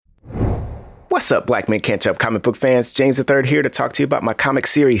What's up, Black Men Can't Jump comic book fans? James III here to talk to you about my comic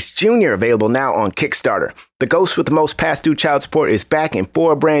series, Junior, available now on Kickstarter. The ghost with the most past due child support is back in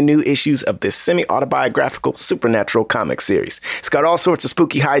 4 brand new issues of this semi-autobiographical supernatural comic series. It's got all sorts of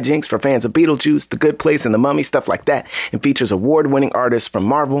spooky hijinks for fans of Beetlejuice, The Good Place, and The Mummy, stuff like that, and features award-winning artists from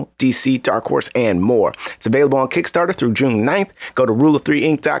Marvel, DC, Dark Horse, and more. It's available on Kickstarter through June 9th. Go to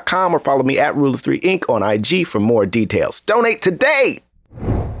rule3inc.com or follow me at rule3inc on IG for more details. Donate today!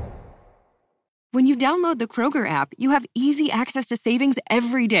 When you download the Kroger app, you have easy access to savings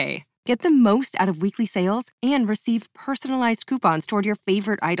every day. Get the most out of weekly sales and receive personalized coupons toward your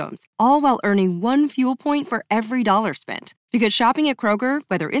favorite items, all while earning 1 fuel point for every $1 spent. Because shopping at Kroger,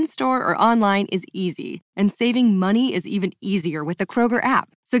 whether in-store or online, is easy. And saving money is even easier with the Kroger app.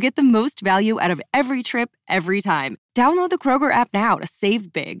 So get the most value out of every trip, every time. Download the Kroger app now to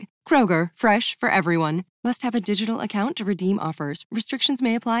save big. Kroger, fresh for everyone. Must have a digital account to redeem offers. Restrictions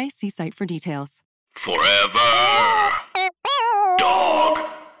may apply. See site for details. Forever. Dog.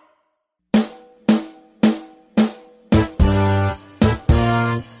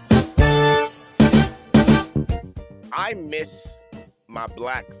 I miss my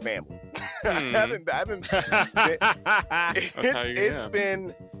black family. It's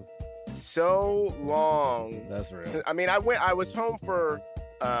been so long. That's real. I was home for,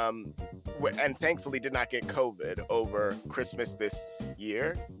 and thankfully did not get COVID over Christmas this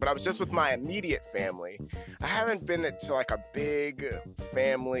year, but I was just with my immediate family. I haven't been to like a big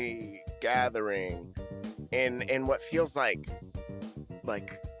family gathering in what feels like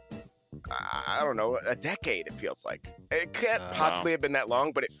I don't know, a decade. It feels like it can't possibly have been that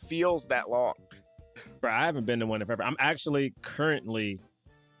long, but it feels that long. Bro, I haven't been to one in forever. I'm actually currently,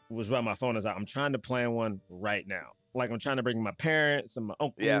 was why my phone is out, I'm trying to plan one right now. Like, I'm trying to bring my parents and my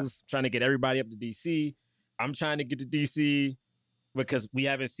uncles, trying to get everybody up to DC. I'm trying to get to DC because we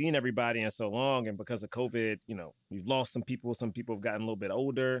haven't seen everybody in so long, and because of COVID, we've lost some people. Some people have gotten a little bit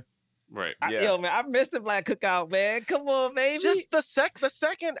older. Right. Yo, man, I missed the Black Cookout, man. Come on, baby. Just the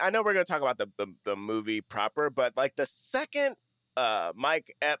second, I know we're going to talk about the movie proper, but like the second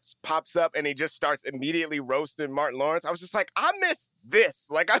Mike Epps pops up and he just starts immediately roasting Martin Lawrence, I was just like, I miss this.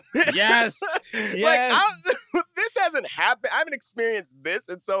 Yes. This hasn't happened. I haven't experienced this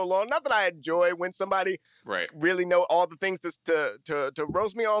in so long. Not that I enjoy when somebody really know all the things to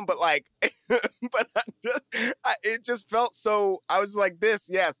roast me on, but like, it just felt so. I was like, this,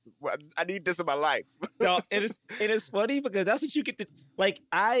 yes, I need this in my life. No, it is funny because that's what you get to. Like,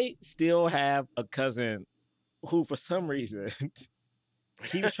 I still have a cousin who, for some reason,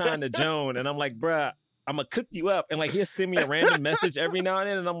 keeps trying to Joan, and I'm like, bruh, I'm gonna cook you up, and like he'll send me a random message every now and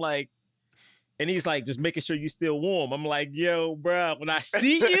then, and I'm like. And he's like, just making sure you still warm. I'm like, yo, bro, when I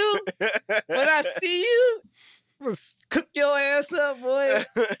see you, cook your ass up, boy.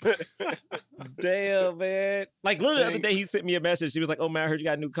 Damn, man. Like, literally the other day, he sent me a message. He was like, oh, man, I heard you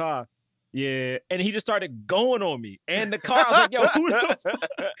got a new car. Yeah. And he just started going on me. And the car, I was like, yo, who the fuck?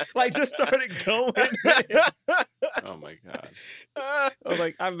 Like, just started going. Oh, my God. I was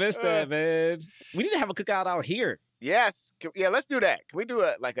like, I missed that, man. We need to have a cookout out here. Yes. Let's do that. Can we do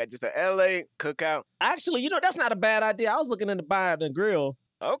just a LA cookout? Actually, that's not a bad idea. I was looking into buying a grill.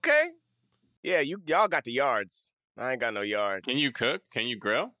 Okay. Yeah, y'all got the yards. I ain't got no yard. Can you cook? Can you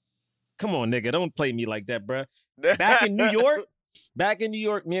grill? Come on, nigga. Don't play me like that, bruh. Back in New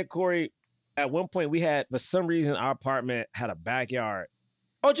York, me and Corey, at one point we had, for some reason, our apartment had a backyard.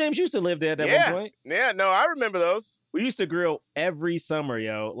 Oh, James used to live there at one point. Yeah, no, I remember those. We used to grill every summer,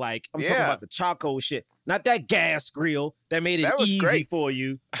 yo. Like, I'm talking about the charcoal shit. Not that gas grill that made it easy for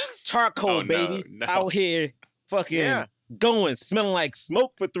you. Charcoal, baby. No. Out here fucking going, smelling like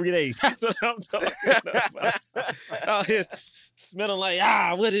smoke for 3 days. That's what I'm talking about. Out here smelling like,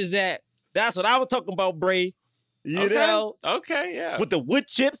 what is that? That's what I was talking about, Bray. You know? Okay, yeah. With the wood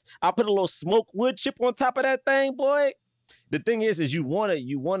chips, I put a little smoked wood chip on top of that thing, boy. The thing is you want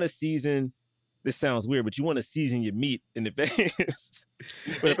to season. This sounds weird, but you want to season your meat in advance.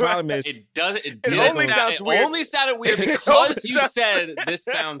 But the problem is, it only sounded weird because you said this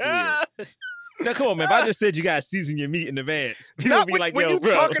sounds weird. Now, come on, man. If I just said you gotta season your meat in advance, people would be like, "Yo,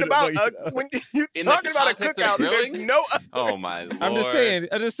 bro." When you talking about a cookout, there's no. Oh my Lord! I'm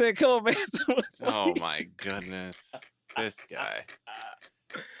just saying. Come on, man. Oh my goodness, this guy.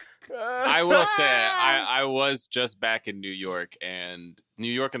 I will say, I was just back in New York, and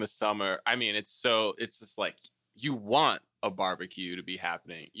New York in the summer. I mean, it's just like you want a barbecue to be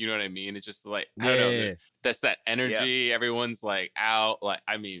happening. You know what I mean? It's just like, I don't know. That's that energy. Yeah. Everyone's like out. Like,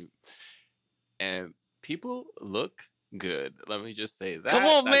 I mean, and people look good. Let me just say that. Come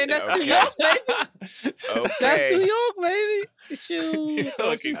on, man. That's New York, baby. That's New York, baby. It's you.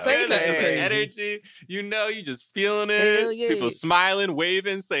 Don't you say that energy. You know, you just feeling it. Yeah. People smiling,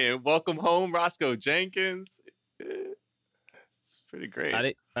 waving, saying, "Welcome home, Roscoe Jenkins." It's pretty great.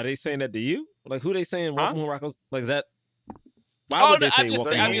 Are they saying that to you? Like, who they saying welcome home, Roscoe? Like, is that? Why would they say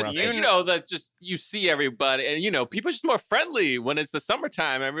welcome home, Roscoe? You know, that just you see everybody, and you know, people are just more friendly when it's the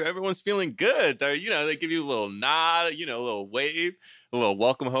summertime. Everyone's feeling good. They're, you know, they give you a little nod, you know, a little wave, a little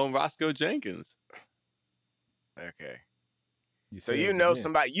welcome home, Roscoe Jenkins. Okay. So you know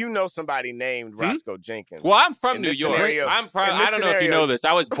somebody named Roscoe Jenkins. Well, I'm from New York. I don't know if you know this.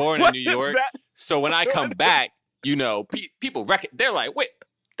 I was born in New York. So when I come back, you know, people they're like, wait,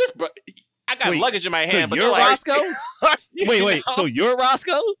 this bro. I got luggage in my hand, but you're like, Roscoe? Wait. So you're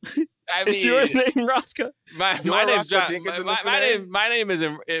Roscoe? I mean, is your name Roscoe? My name's John. My name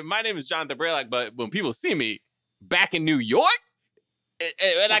is Jonathan Braylock. But when people see me back in New York,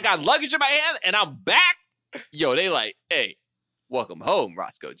 and I got luggage in my hand, and I'm back, yo, they like, hey, welcome home,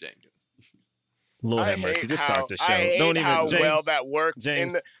 Roscoe Jenkins. Lord have mercy. Just start the show. Don't even how James, well that worked.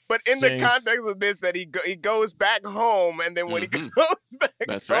 James, the context of this, that he goes back home, and then when he goes back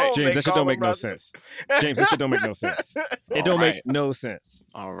home, James, that shit don't make no sense. James, that shit don't make no sense. It don't make no sense.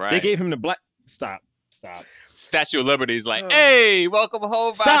 All right. They gave him the black. Stop. Statue of Liberty is like, hey, welcome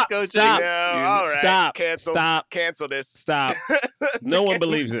home, Roscoe Jenkins. No, all right. Stop. Cancel this. Stop. No one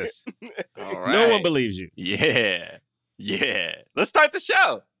believes this. All right. No one believes you. Yeah. Let's start the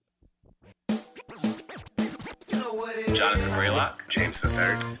show. Jonathan Braylock, James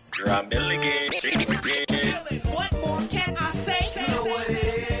III, Drum Milligan. What more can I say? You know what it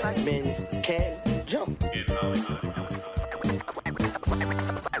is. Black men can't jump.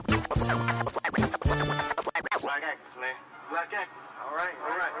 Black actors, man. Black actors. All right.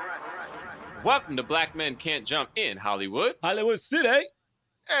 Welcome to Black Men Can't Jump in Hollywood. Hollywood City.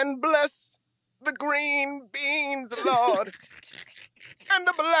 And bless the green beans, Lord. And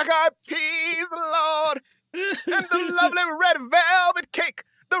the black-eyed peas, Lord. And the lovely red velvet cake.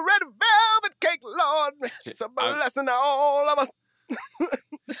 The red velvet cake, Lord. It's a blessing to all of us.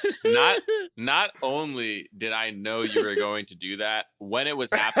 Not only did I know you were going to do that, when it was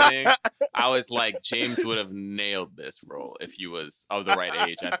happening, I was like, James would have nailed this role if he was of the right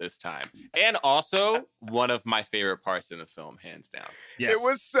age at this time. And also, one of my favorite parts in the film, hands down. Yes. It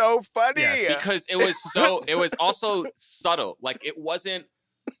was so funny. Yes. Because it was also subtle. Like, it wasn't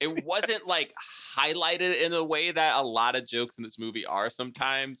like highlighted in a way that a lot of jokes in this movie are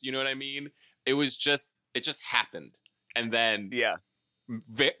sometimes. You know what I mean? It just happened. And then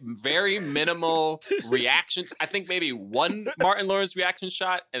very minimal reactions. I think maybe one Martin Lawrence reaction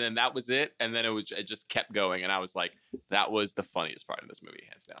shot, and then that was it. And then it just kept going. And I was like, that was the funniest part of this movie,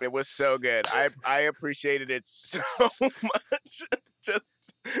 hands down. It was so good. I appreciated it so much.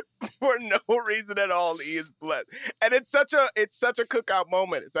 Just for no reason at all. He is blessed. And it's such a cookout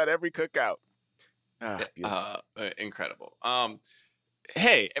moment. It's at every cookout. Incredible.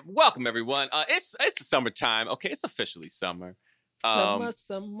 Hey, welcome everyone. It's summertime. Okay, it's officially summer. Summertime.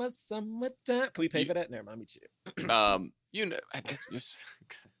 Can we pay for that? Never mind, me too. You know, I guess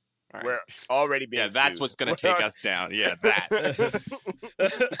right. We're already being sued. That's what's gonna take us down. Yeah, that.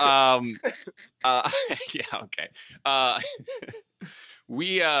 Yeah, okay.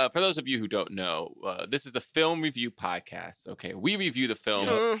 We, for those of you who don't know, this is a film review podcast. Okay, we review the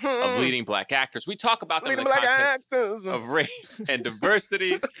films of leading black actors. We talk about them in the context of race and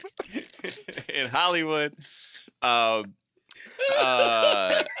diversity in Hollywood. And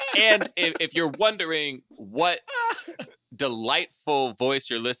if you're wondering what delightful voice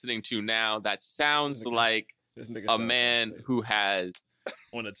you're listening to now, that sounds like a man who has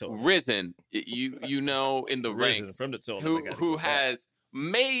risen, you know, in the ranks, from the who has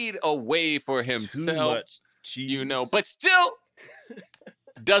made a way for himself, you know, but still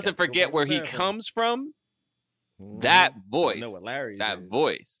doesn't forget where he comes from. That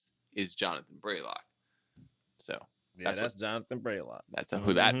voice is Jonathan Braylock. So that's Jonathan Braylock. That's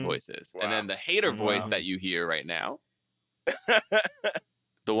who that voice is. Wow. And then the hater voice that you hear right now,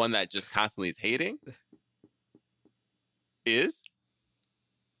 the one that just constantly is hating, is...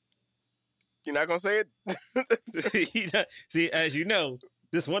 You're not gonna say it? See, as you know,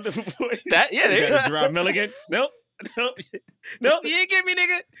 this wonderful voice. There you go. Gerard Milligan. Nope, you ain't get me,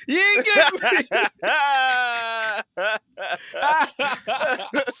 nigga. You ain't get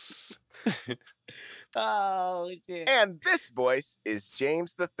me. Oh, shit. And this voice is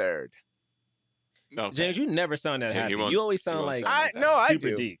James III. Okay. James, you never sound that happy. You always sound like super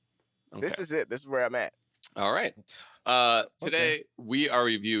do. Deep. Okay. This is it. This is where I'm at. All right. Today we are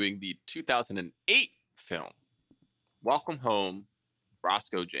reviewing the 2008 film Welcome Home,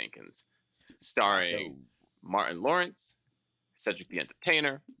 Roscoe Jenkins, starring Martin Lawrence, Cedric the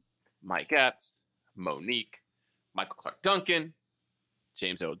Entertainer, Mike Epps, Monique, Michael Clark Duncan,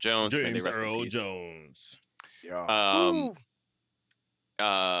 James Earl Jones. James Earl Jones. Yeah.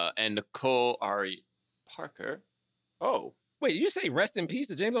 And Nicole Ari Parker. Oh. Wait, did you say rest in peace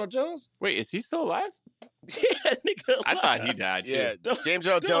to James Earl Jones? Wait, is he still alive? Yeah, nigga alive. I thought he died too. Yeah, James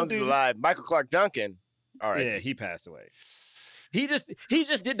Earl Jones is alive. Michael Clark Duncan. All right. Yeah, he passed away. He just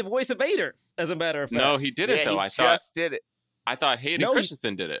did the voice of Vader, as a matter of fact. No, he didn't though. He just did it. I thought Hayden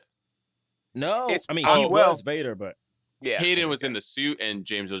Christensen did it. No, he was Vader, but Hayden was in the suit and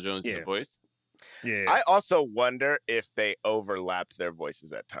James Earl Jones in the voice. Yeah. I also wonder if they overlapped their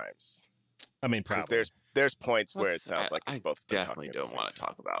voices at times. I mean, probably. There's points where it sounds like it's both. I definitely don't want to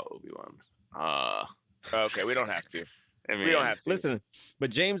talk about Obi-Wan. Okay, we don't have to. We don't have to. Listen,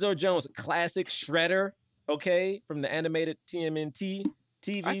 but James Earl Jones, classic Shredder, okay, from the animated TMNT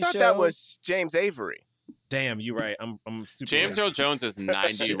TV show. I thought that was James Avery. Damn, you're right. I'm super. James Earl Jones is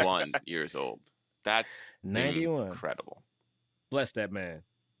 91 years old. That's 91. Incredible. Bless that man.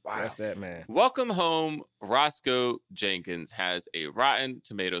 Wow. Bless that man. Welcome Home, Roscoe Jenkins has a Rotten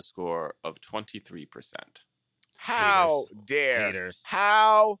Tomato score of 23%. How dare? Haters.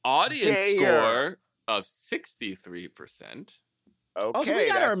 How audience dare. Score of 63%. Okay. Also, we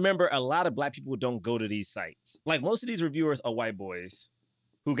gotta remember a lot of black people don't go to these sites. Like most of these reviewers are white boys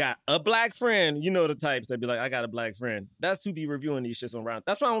who got a black friend. You know the types that be like, I got a black friend. That's who be reviewing these shits on Rotten.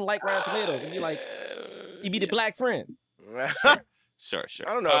 That's why I don't like Rotten Tomatoes. You be like, you be the black friend. Sure.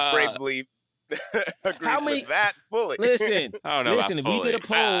 I don't know if Brave Believe agrees with that fully. Listen, I don't know. Listen, if we did a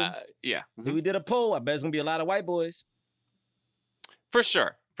poll, if we did a poll, I bet it's gonna be a lot of white boys. For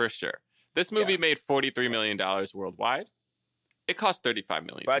sure. This movie made $43 million worldwide. It cost $35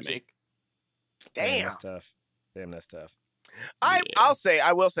 million to make. Damn, that's tough. That's tough. I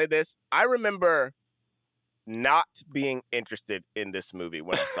will say this. I remember not being interested in this movie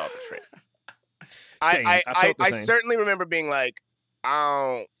when I saw the trailer. I certainly remember being like,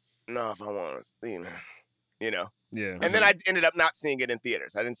 I don't know if I want to see it, you know. Yeah. And then I ended up not seeing it in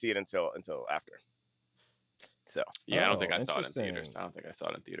theaters. I didn't see it until after. So yeah, I don't think I saw it in theaters. I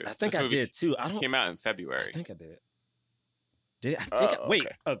think I did too. It came out in February. I think I did. Wait,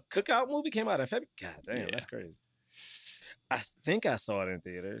 a cookout movie came out in February? God damn, that's crazy. I think I saw it in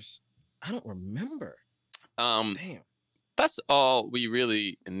theaters. I don't remember. Damn. That's all we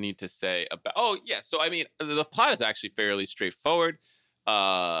really need to say about. Oh, yeah. So, I mean, the plot is actually fairly straightforward.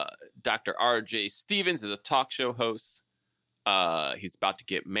 Dr. R.J. Stevens is a talk show host. He's about to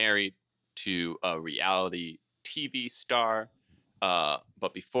get married to a reality TV star.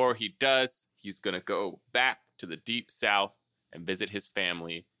 But before he does, he's going to go back to the Deep South and visit his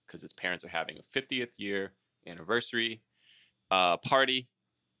family because his parents are having a 50th year anniversary party.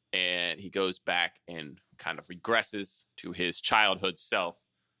 And he goes back and kind of regresses to his childhood self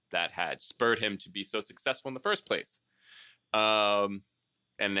that had spurred him to be so successful in the first place. And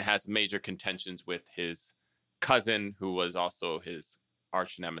it has major contentions with his cousin, who was also his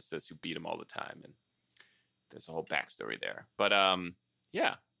arch nemesis, who beat him all the time. And there's a whole backstory there. But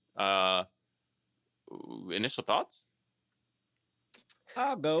initial thoughts?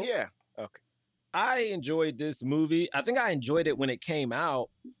 I'll go. Yeah. Okay. I enjoyed this movie. I think I enjoyed it when it came out.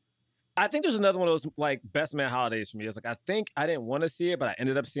 I think there's another one of those like best man holidays for me. It's like I think I didn't want to see it, but I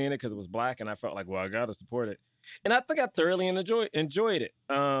ended up seeing it because it was black, and I felt like, well, I gotta support it. And I think I thoroughly enjoyed it.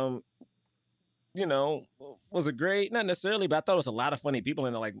 You know, was it great? Not necessarily, but I thought it was a lot of funny people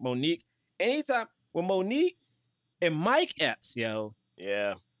in it, like Monique. Anytime when Monique and Mike Epps,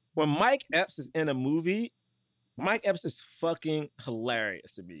 yeah, when Mike Epps is in a movie, Mike Epps is fucking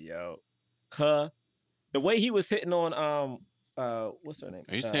hilarious to me, The way he was hitting on what's her name?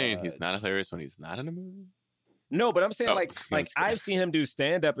 Are you saying he's not hilarious when he's not in a movie? No, but I'm saying like I've seen him do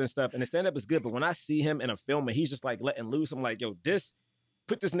stand up and stuff, and the stand up is good. But when I see him in a film and he's just like letting loose, I'm like, yo,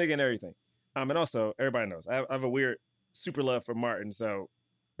 put this nigga in everything. And also everybody knows I have a weird super love for Martin, so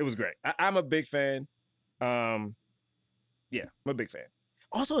it was great. I'm a big fan. I'm a big fan.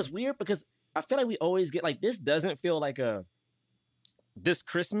 Also, it's weird because I feel like we always get like this doesn't feel like this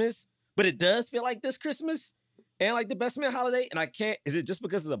Christmas, but it does feel like this Christmas. And like the best man holiday, and I can't. Is it just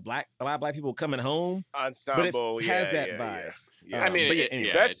because of a lot of black people coming home? Ensemble, but it has that vibe. Yeah. I mean,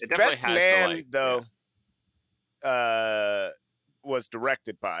 anyway. Best man though was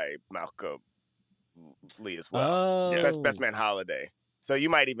directed by Malcolm Lee as well. Best man holiday. So you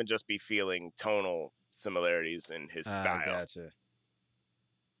might even just be feeling tonal similarities in his style.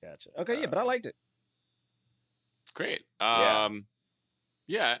 Gotcha. Okay, but I liked it. It's great.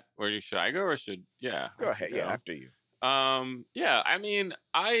 Where should I go or should go ahead? Yeah, after you. Yeah, I mean,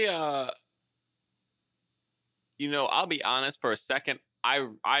 I'll be honest for a second. I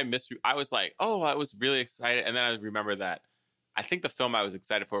was like, oh, I was really excited. And then I remember that I think the film I was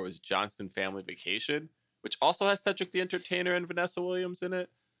excited for was Johnston Family Vacation, which also has Cedric the Entertainer and Vanessa Williams in it.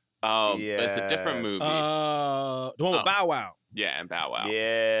 But it's a different movie. The one with Bow Wow. Yeah, and Bow Wow.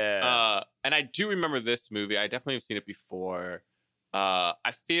 Yeah. And I do remember this movie. I definitely have seen it before.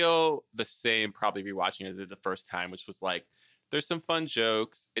 I feel the same probably rewatching it as the first time, which was like, there's some fun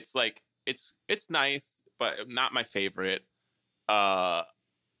jokes. It's like, it's nice, but not my favorite. I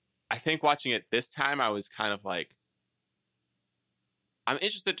think watching it this time, I was kind of like, I'm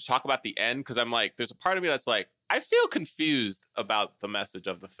interested to talk about the end because I'm like, there's a part of me that's like, I feel confused about the message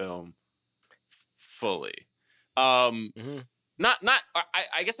of the film fully. I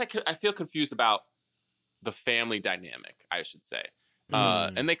guess I feel confused about the family dynamic, I should say.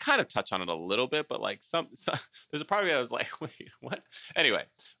 And they kind of touch on it a little bit, but like some there's a part of me that was like, wait, what? Anyway,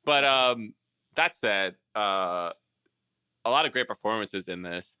 but that said, a lot of great performances in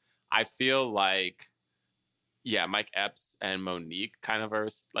this. I feel like, yeah, Mike Epps and Monique kind of are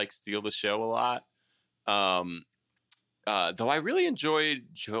like steal the show a lot. Though I really enjoyed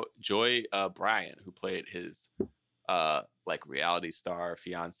Joy Bryan, who played his like reality star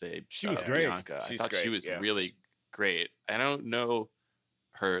fiance. She was great. Bianca. I thought she was really great. I don't know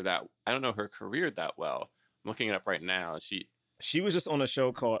her career that well. I'm looking it up right now. She was just on a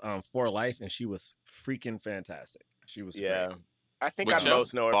show called For Life, and she was freaking fantastic. She was great. I think I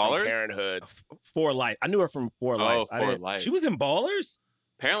most know her Ballers? from Parenthood. For Life. I knew her from For Life. Oh, For Life. She was in Ballers?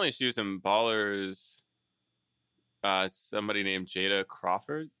 Apparently she was in Ballers. Somebody named Jada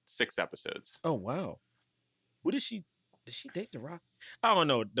Crawford. 6 episodes. Oh, wow. Who did she date The Rock? I don't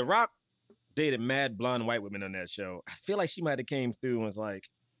know. The Rock dated mad blonde white women on that show. I feel like she might have came through and was like,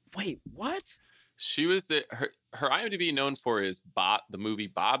 wait, what? She was her IMDb known for is the movie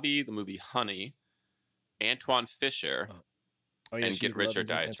Bobby, the movie Honey, Antoine Fisher, and Get Rich or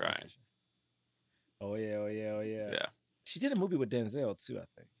Die Trying. Oh yeah. Yeah. She did a movie with Denzel too, I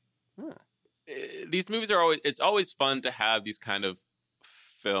think. These movies it's always fun to have these kind of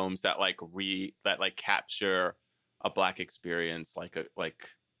films that capture a Black experience, like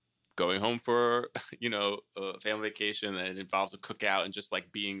going home for a family vacation, and it involves a cookout and just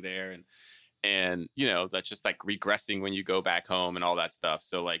like being there and that's just like regressing when you go back home and all that stuff.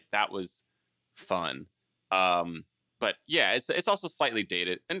 So like that was fun. But yeah, it's also slightly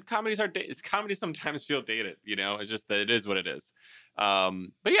dated, and comedies sometimes feel dated. It's just that it is what it is. But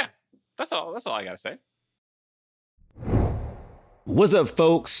yeah, that's all I gotta say. What's up,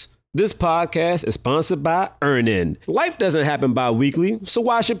 folks? This podcast is sponsored by Earnin. Life doesn't happen bi-weekly, so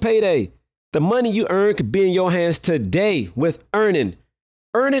why should payday? The money you earn could be in your hands today with Earnin.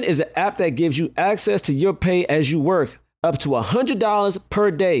 Earnin is an app that gives you access to your pay as you work, up to $100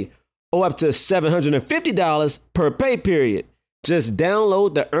 per day, or up to $750 per pay period. Just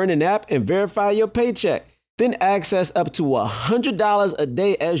download the Earnin app and verify your paycheck. Then access up to $100 a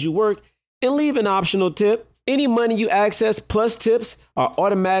day as you work and leave an optional tip. Any money you access plus tips are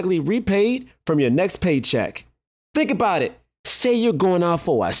automatically repaid from your next paycheck. Think about it. Say you're going out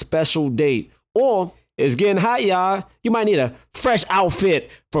for a special date, or it's getting hot, y'all. You might need a fresh outfit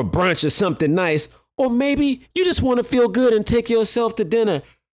for brunch or something nice, or maybe you just want to feel good and take yourself to dinner.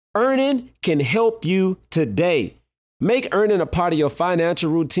 Earnin can help you today. Make Earnin a part of your financial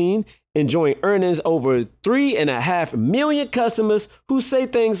routine and join Earnin's over 3.5 million customers who say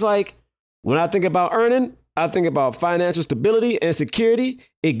things like, when I think about Earnin, I think about financial stability and security.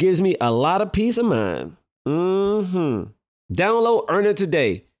 It gives me a lot of peace of mind. Download Earnin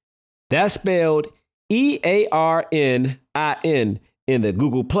today. That's spelled EARNIN in the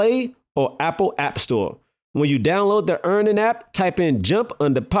Google Play or Apple App Store. When you download the Earnin app, type in Jump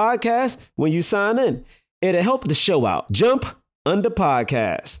Under Podcast when you sign in. It'll help the show out. Jump Under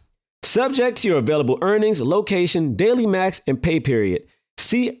Podcast. Subject to your available earnings, location, daily max, and pay period.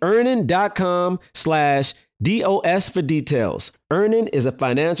 See earnin.com/DOS for details. Earnin is a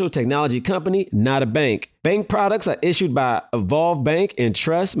financial technology company, not a bank. Bank products are issued by Evolve Bank and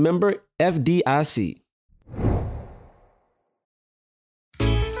Trust, member FDIC.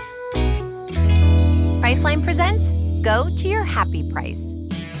 Priceline presents Go to Your Happy Price.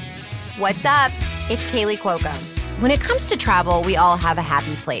 What's up? It's Kaylee Cuoco. When it comes to travel, we all have a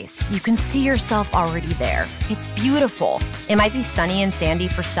happy place. You can see yourself already there. It's beautiful. It might be sunny and sandy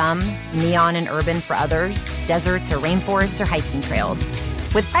for some, neon and urban for others, deserts or rainforests or hiking trails.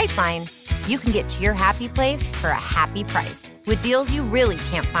 With Priceline, you can get to your happy place for a happy price with deals you really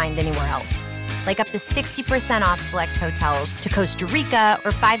can't find anywhere else. Like up to 60% off select hotels to Costa Rica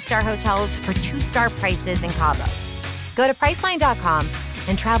or 5-star hotels for 2-star prices in Cabo. Go to Priceline.com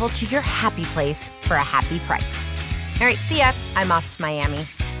and travel to your happy place for a happy price. All right, see ya. I'm off to Miami.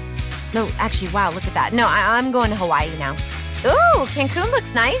 No, actually, wow, look at that. No, I'm going to Hawaii now. Ooh, Cancun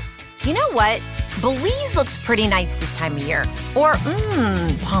looks nice. You know what? Belize looks pretty nice this time of year. Or,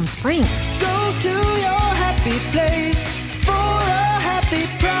 Palm Springs. Go to your happy place for a happy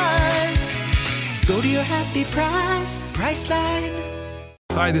price. Go to your happy price, Priceline.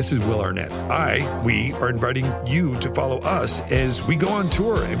 Hi, this is Will Arnett. We are inviting you to follow us as we go on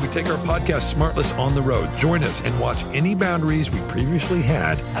tour and we take our podcast Smartless on the road. Join us and watch any boundaries we previously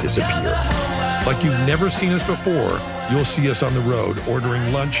had disappear. Like you've never seen us before, you'll see us on the road,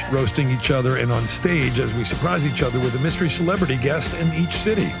 ordering lunch, roasting each other, and on stage as we surprise each other with a mystery celebrity guest in each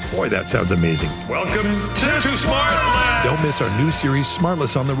city. Boy, that sounds amazing. Welcome to Smartless! Don't miss our new series,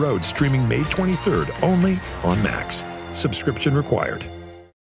 Smartless on the Road, streaming May 23rd, only on Max. Subscription required.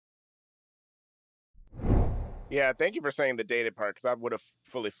 Yeah, thank you for saying the dated part, because I would have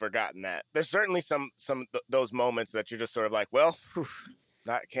fully forgotten that. There's certainly some those moments that you're just sort of like, well,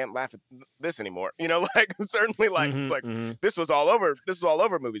 I can't laugh at this anymore. You know, like certainly like it's like this was all over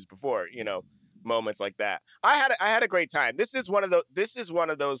movies before, you know, moments like that. I had a great time. This is one of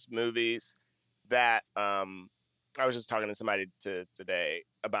those movies that I was just talking to somebody today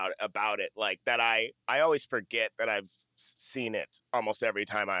about it, like that I always forget that I've seen it almost every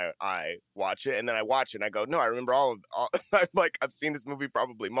time I watch it, and then I watch it and I go, no, I remember all I've seen this movie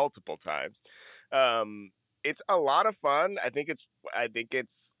probably multiple times. It's a lot of fun. I think it's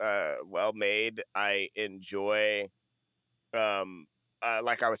well made. I enjoy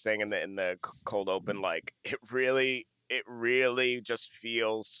like I was saying in the cold open, like it really just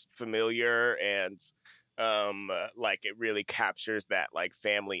feels familiar, and like it really captures that like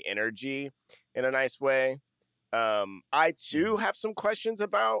family energy in a nice way. I too have some questions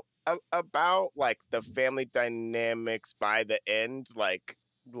about like the family dynamics by the end. Like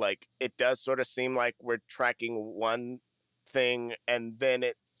it does sort of seem like we're tracking one thing and then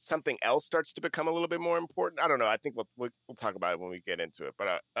something else starts to become a little bit more important. I don't know. I think we'll talk about it when we get into it.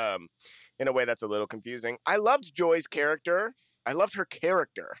 But in a way that's a little confusing. I loved Joy's character. I loved her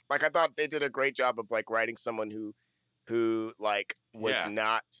character. Like I thought they did a great job of like writing someone who like was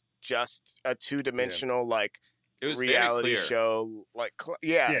not just a two-dimensional like it was reality show. Like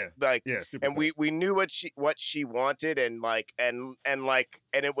like and clear. we knew what she wanted, and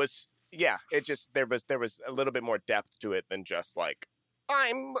it was it just there was a little bit more depth to it than just like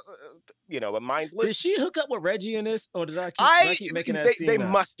I'm a mindless. Did she hook up with Reggie in this, or did I keep making that scene?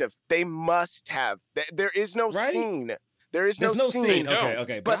 They must have. There is no scene. There is no scene.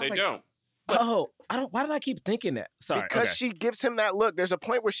 Okay, but they don't. Why did I keep thinking that? Sorry, because she gives him that look. There's a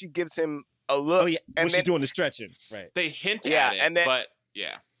point where she gives him a look. Oh yeah, and she's doing the stretching, right? They hint at it, and then, but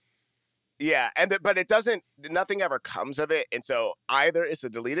but it doesn't. Nothing ever comes of it, and so either it's a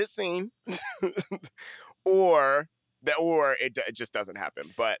deleted scene, or it just doesn't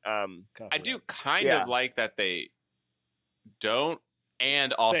happen. But I do kind of like that they don't,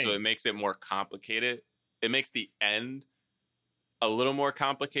 and also it makes it more complicated. It makes the end a little more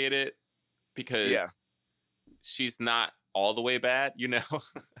complicated because she's not all the way bad, you know.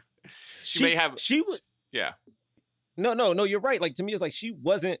 she may have. She was. Yeah. No. You're right. Like to me, it's like she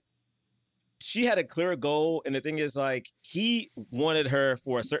wasn't. She had a clear goal, and the thing is, like he wanted her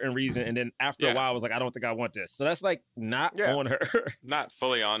for a certain reason, and then after a while, I was like, I don't think I want this. So that's like not on her. Not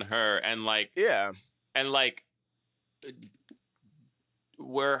fully on her, and like and like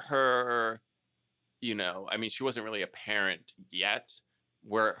where her. You know, I mean, she wasn't really a parent yet.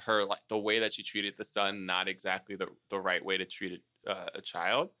 Where her like the way that she treated the son, not exactly the right way to treat a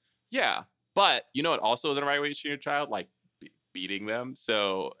child. Yeah, but you know, it also isn't the right way to treat a child, like beating them.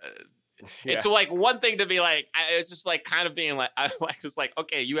 So it's like one thing to be like, it's just like kind of being like, it's like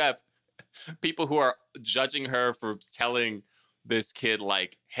okay, you have people who are judging her for telling this kid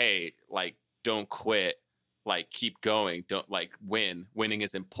like, hey, like don't quit, like keep going, don't like winning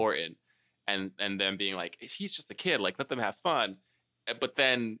is important. And then being like, he's just a kid, like let them have fun. But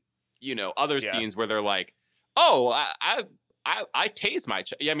then, you know, other scenes where they're like, oh, I tase my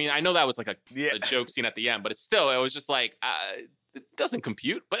child. I mean, I know that was like a joke scene at the end, but it was just like, it doesn't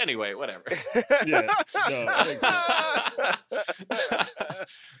compute. But anyway, whatever.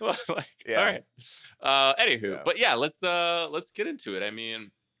 All right. Anywho, but yeah, let's get into it. I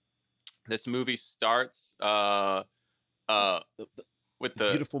mean, this movie starts with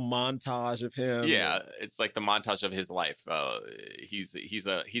the beautiful montage of him. Yeah, it's like the montage of his life. He's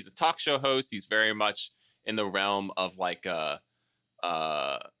a talk show host. He's very much in the realm of like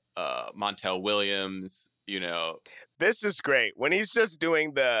Montel Williams, This is great. When he's just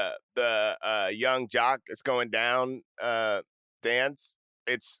doing the young jock is going down dance,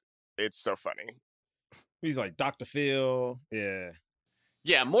 it's so funny. He's like Dr. Phil. Yeah.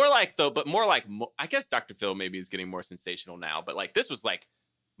 Yeah, more like I guess Dr. Phil maybe is getting more sensational now, but like this was like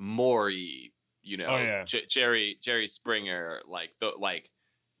Maury, Jerry Springer,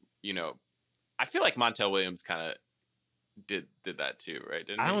 I feel like Montel Williams kind of did that too, right?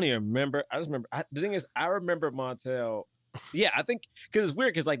 I don't even remember. I just remember. The thing is, I remember Montel. Yeah, I think because it's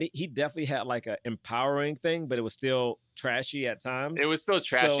weird because like he definitely had like an empowering thing, but it was still trashy at times. It was still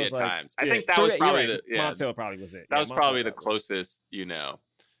trashy at times. I think that was probably Montel probably was it. That was probably the closest, to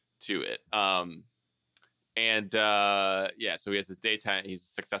it. So he has this daytime. He's a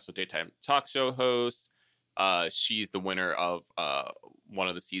successful daytime talk show host. She's the winner of one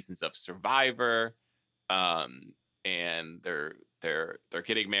of the seasons of Survivor. And they're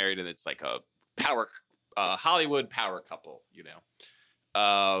getting married, and it's like a Hollywood power couple,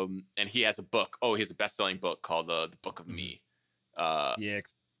 and he has a book. Oh, he has a best-selling book called the Book of Me. Because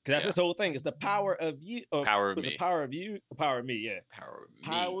that's his whole thing. It's the power of you. Power of me. The power of you. Power of me. Yeah. Power of me.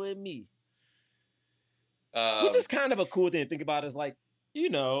 Power of me. Which is kind of a cool thing to think about. Is like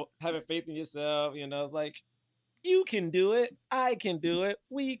having faith in yourself. It's like you can do it. I can do it.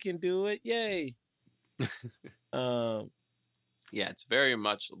 We can do it. Yay. It's very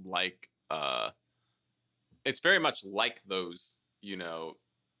much like those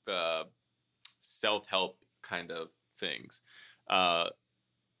self-help kind of things, and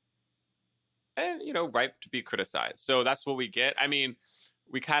ripe to be criticized. So that's what we get. I mean,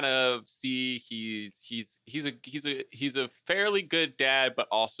 we kind of see he's a fairly good dad, but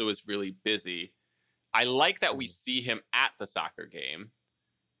also is really busy. I like that we see him at the soccer game,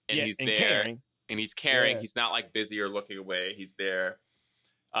 and he's there. Caring. And he's caring. Yeah. He's not like busy or looking away. He's there.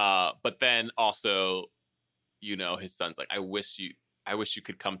 But then also, his son's like, I wish you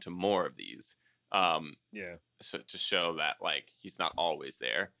could come to more of these. So to show that like he's not always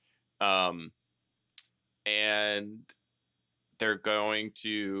there. And they're going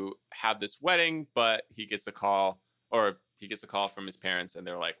to have this wedding, but he gets a call from his parents, and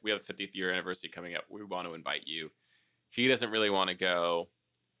they're like, we have a 50th year anniversary coming up. We want to invite you. He doesn't really want to go.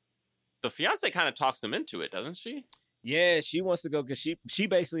 The fiance kind of talks him into it, doesn't she? Yeah, she wants to go because she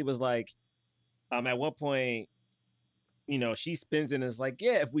basically was like, at one point, she spins it and is like,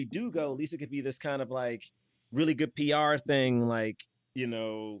 yeah, if we do go, at least it could be this kind of like really good PR thing, like,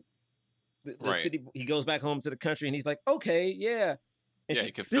 the city. He goes back home to the country and he's like, okay, yeah. And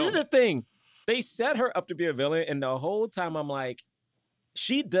this is the thing. They set her up to be a villain, and the whole time I'm like,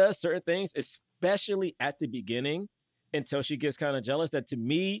 she does certain things, especially at the beginning, until she gets kind of jealous. That to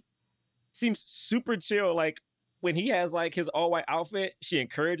me seems super chill. Like when he has like his all white outfit, she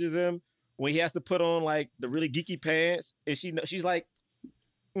encourages him. When he has to put on like the really geeky pants, and she's like,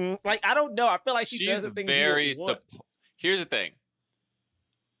 like I don't know. I feel like she does the things very. Here's the thing.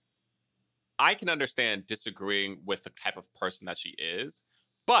 I can understand disagreeing with the type of person that she is,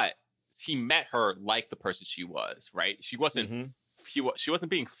 but he met her like the person she was, right? She wasn't. She wasn't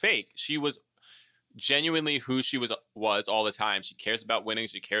being fake. She was genuinely who she was all the time. She cares about winning.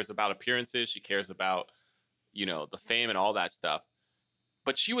 She cares about appearances. She cares about, the fame and all that stuff.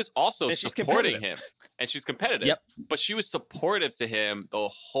 But she was also supporting him, and she's competitive. Yep. But she was supportive to him the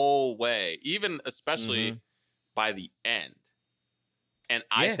whole way, even especially by the end. And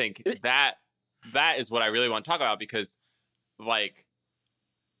I think that is what I really want to talk about, because like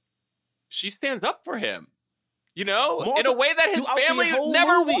she stands up for him. In a way that his family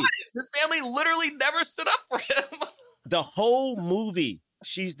never was. His family literally never stood up for him. The whole movie,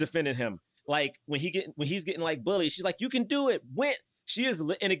 she's defending him. Like when he's getting like bullied, she's like, "You can do it." She is,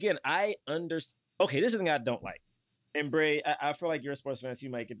 and again, I understand. Okay, this is the thing I don't like. And Bray, I feel like you're a sports fan, so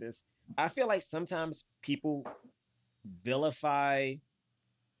you might get this. I feel like sometimes people vilify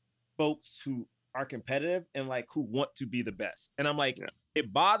folks who are competitive and like who want to be the best, and I'm like,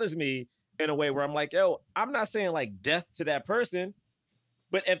 it bothers me. In a way where I'm like, yo, I'm not saying like death to that person,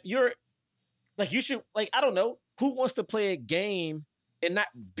 but if you're like, you should like, I don't know, who wants to play a game and not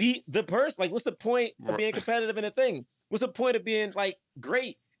beat the person? Like, what's the point of being competitive in a thing? What's the point of being like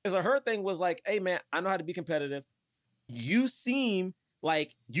great? And so her thing was like, hey man, I know how to be competitive. You seem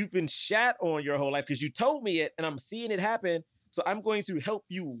like you've been shat on your whole life because you told me it and I'm seeing it happen. So I'm going to help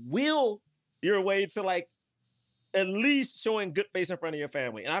you will your way to like at least showing good face in front of your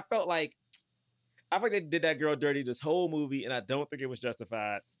family. And I felt like they did that girl dirty this whole movie, and I don't think it was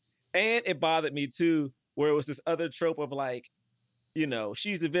justified. And it bothered me too, where it was this other trope of like, you know,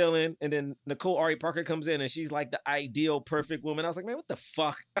 she's the villain, and then Nicole Ari Parker comes in and she's like the ideal perfect woman. I was like, man, what the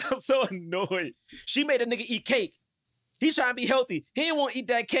fuck? I was so annoyed. She made a nigga eat cake. He's trying to be healthy. He didn't want to eat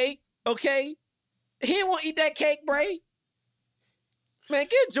that cake, okay? He didn't want to eat that cake, Bray. Man,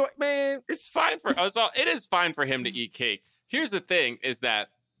 get joy, man. It's fine for us all. It is fine for him to eat cake. Here's the thing: is that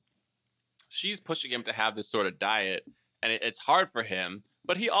she's pushing him to have this sort of diet, and it's hard for him.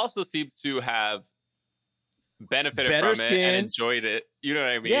 But he also seems to have benefited Better from skin. it and enjoyed it. You know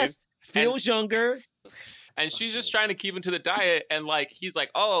what I mean? Yes, feels younger. And she's just trying to keep him to the diet, and like he's like,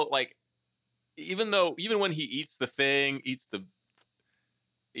 oh, like even when he eats the thing, eats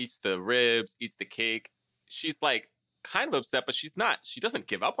the ribs, eats the cake, she's like kind of upset, but she's not. She doesn't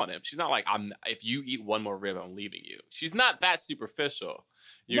give up on him. She's not like, if you eat one more rib, I'm leaving you. She's not that superficial,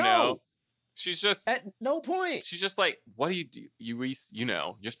 you know. She's just at no point. She's just like, what do? You're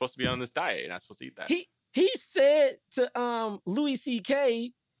supposed to be on this diet. You're not supposed to eat that. He said to Louis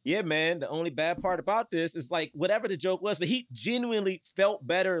C.K., yeah, man, the only bad part about this is like whatever the joke was, but he genuinely felt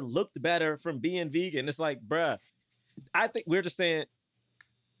better, looked better from being vegan. It's like, bruh, I think we're just saying,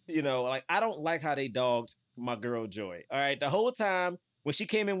 you know, like, I don't like how they dogged my girl Joy. All right. The whole time when she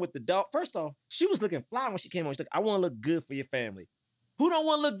came in with the dog, first off, she was looking fly when she came on. She's like, I want to look good for your family. Who don't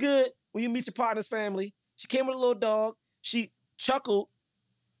want to look good when you meet your partner's family? She came with a little dog. She chuckled.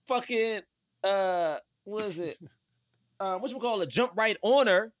 Fucking, what is it? Whatchamacallit, jump right on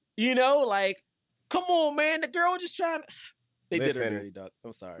her. You know, like, come on, man. The girl just trying to... They did her dirty, dog.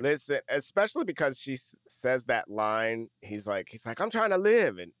 I'm sorry. Listen, especially because she says that line. He's like, I'm trying to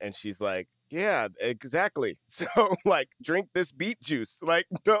live. And she's like, yeah, exactly. So, like, drink this beet juice. Like,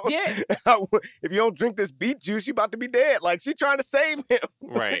 no, yeah. If you don't drink this beet juice, you about to be dead. Like, she's trying to save him.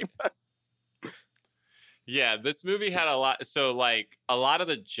 Right. Yeah, this movie had a lot. So, like, a lot of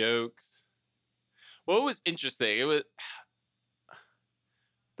the jokes. What was interesting, it was...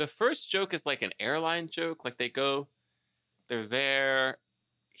 The first joke is like an airline joke. Like, they're there.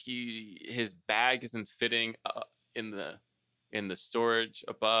 His bag isn't fitting in the storage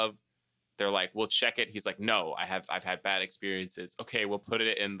above. They're like, we'll check it. He's like, no, I've had bad experiences. Okay, we'll put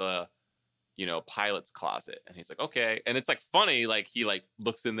it in the, pilot's closet. And he's like, okay. And it's like funny, like he like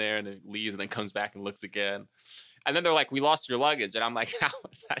looks in there and then leaves and then comes back and looks again. And then they're like, we lost your luggage. And I'm like, how?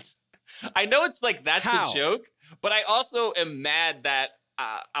 I know it's like that's how? The joke, but I also am mad that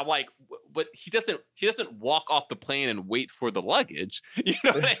I'm like, but he doesn't walk off the plane and wait for the luggage. You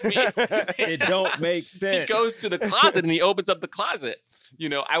know what I mean? It don't make sense. He goes to the closet and he opens up the closet.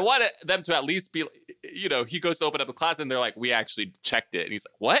 I wanted them to at least be, he goes to open up the closet and they're like, we actually checked it. And he's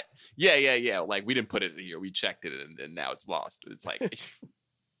like, what? Yeah. Like, we didn't put it in here. We checked it and now it's lost. It's like,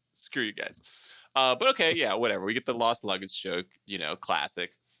 screw you guys. But okay, yeah, whatever. We get the lost luggage joke,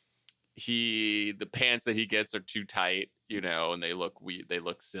 classic. The pants that he gets are too tight, and they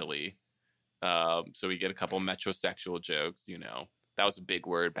look silly. So we get a couple metrosexual jokes, that was a big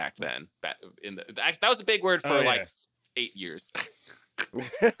word back then. That was a big word for 8 years.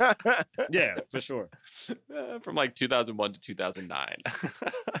 Yeah, for sure. From like 2001 to 2009.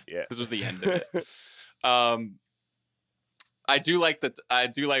 Yeah, this was the end of it. I do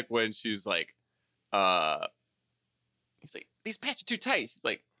like when she's like, he's like, these pants are too tight. She's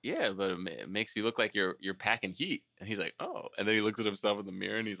like, yeah, but it makes you look like you're packing heat. And he's like, oh. And then he looks at himself in the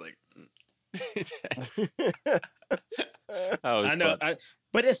mirror and he's like, I know.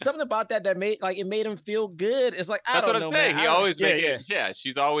 But it's something about that made him feel good. It's like, that's what I'm saying. Man. He always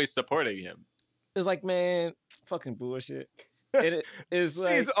she's always supporting him. It's like, man, fucking bullshit. It is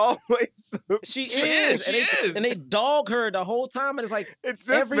like, she's always she is. And they dog her the whole time, and it's like, it's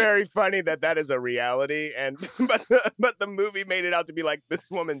just very funny that is a reality, and but the movie made it out to be like this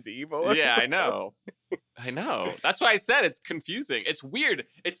woman's evil. Yeah, I know. That's why I said it's confusing. It's weird.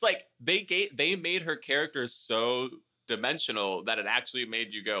 It's like they made her character so dimensional that it actually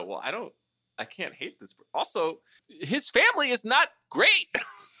made you go, well, I can't hate this. Also, his family is not great.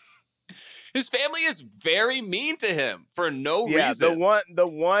 His family is very mean to him for no reason. The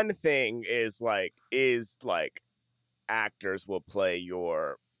one thing is like actors will play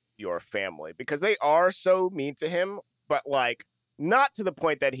your family because they are so mean to him, but like not to the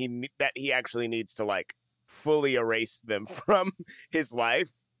point that he actually needs to like fully erase them from his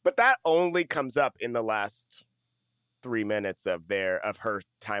life. But that only comes up in the last 3 minutes of her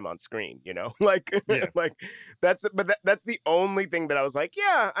time on screen. Like like that's the only thing that I was like,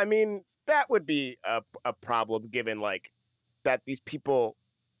 yeah, I mean. That would be a problem given like that these people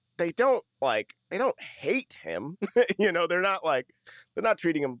they don't hate him. They're not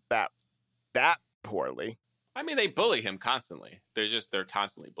treating him that poorly. I mean, they bully him constantly. They're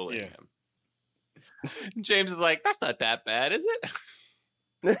constantly bullying him. James is like, that's not that bad, is it?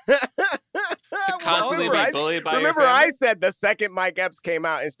 To constantly be bullied by your family? I said the second Mike Epps came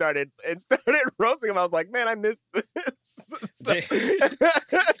out and started roasting him, I was like, man, I missed this.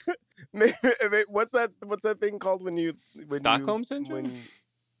 What's that thing called when Stockholm syndrome?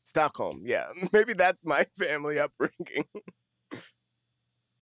 Stockholm, yeah. Maybe that's my family upbringing.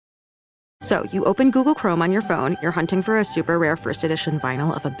 So you open Google Chrome on your phone, you're hunting for a super rare first edition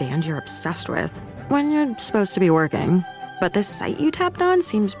vinyl of a band you're obsessed with, when you're supposed to be working. But this site you tapped on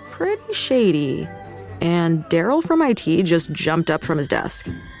seems pretty shady. And Daryl from IT just jumped up from his desk.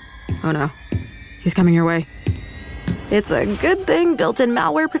 Oh no, he's coming your way. It's a good thing built-in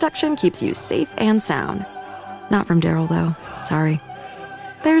malware protection keeps you safe and sound. Not from Daryl, though. Sorry.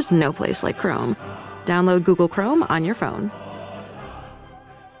 There's no place like Chrome. Download Google Chrome on your phone.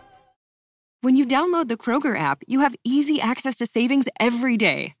 When you download the Kroger app, you have easy access to savings every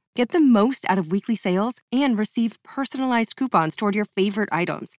day. Get the most out of weekly sales and receive personalized coupons toward your favorite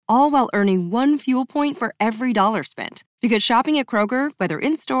items, all while earning 1 fuel point for every $1 spent. Because shopping at Kroger, whether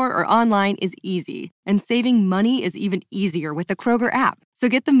in-store or online, is easy. And saving money is even easier with the Kroger app. So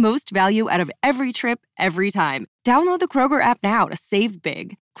get the most value out of every trip, every time. Download the Kroger app now to save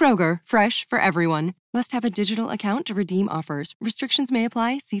big. Kroger, fresh for everyone. Must have a digital account to redeem offers. Restrictions may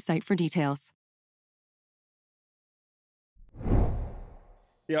apply. See site for details.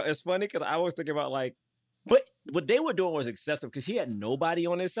 Yeah, it's funny because I was thinking about but what they were doing was excessive because he had nobody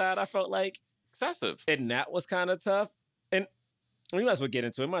on his side, I felt like. Excessive. And that was kind of tough. And we might as well get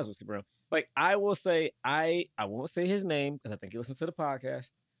into it. Might as well skip around. I will say, I won't say his name because I think he listens to the podcast.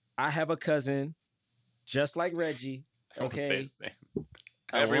 I have a cousin just like Reggie. Okay. I won't say his name.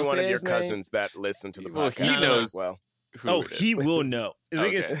 Every one of your cousins that listen to the podcast. He knows. Well, he will know.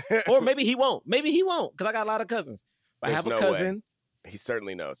 Okay. Or maybe he won't. Maybe he won't because I got a lot of cousins. I have a cousin. Way. He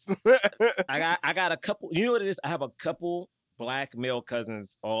certainly knows. I got a couple. You know what it is? I have a couple black male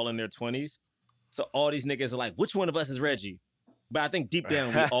cousins all in their 20s. So all these niggas are like, which one of us is Reggie? But I think deep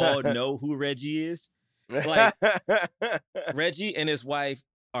down, we all know who Reggie is. Like, Reggie and his wife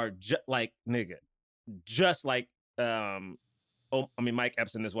are just like Mike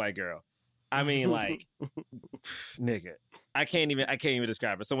Epps and this white girl. I mean, like, nigga, I can't even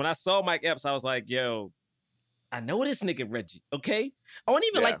describe it. So when I saw Mike Epps, I was like, yo, I know this nigga Reggie, okay? I won't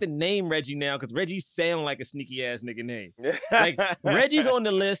even like the name Reggie now because Reggie sound like a sneaky ass nigga name. Like Reggie's on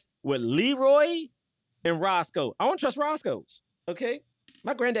the list with Leroy and Roscoe. I don't trust Roscoe's, okay?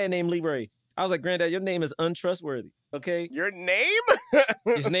 My granddad named Leroy. I was like, Granddad, your name is untrustworthy, okay? Your name?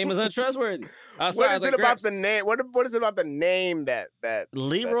 His name is untrustworthy. What is it about the name? What is it about the name that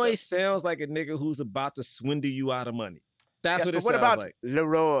Leroy sounds like a nigga who's about to swindle you out of money. That's what it sounds like. What about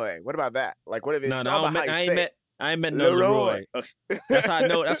Leroy? What about that? Like, what if it's all about how you say it? I ain't met no Leroy. Okay. That's how I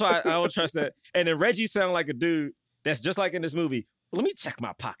know. That's why I don't trust that. And then Reggie sound like a dude that's just like in this movie. Well, let me check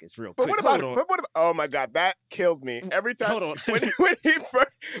my pockets real quick. What about? Oh my God, that killed me every time. Hold on.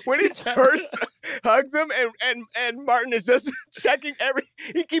 when he first hugs him and Martin is just checking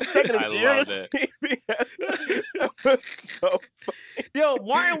he keeps checking his ear to see. That was so funny. Yo,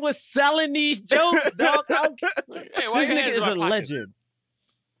 Martin was selling these jokes, dog. Hey, why this nigga is a legend.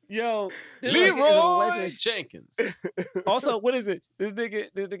 Yo, Leroy Jenkins. Also, what is it? This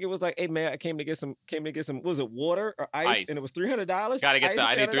nigga was like, "Hey man, I came to get some. What was it, water or ice? And it was $300. Gotta get some.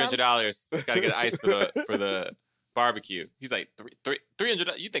 I need $300. Gotta get ice for the barbecue." He's like,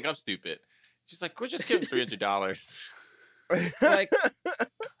 $300. You think I'm stupid? She's like, "We're just giving $300." Like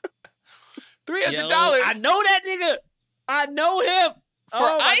 $300. I know that nigga. I know him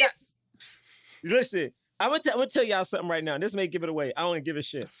For ice. Listen. I'm gonna tell y'all something right now. This may give it away. I don't give a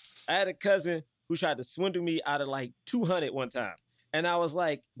shit. I had a cousin who tried to swindle me out of like $200 one time. And I was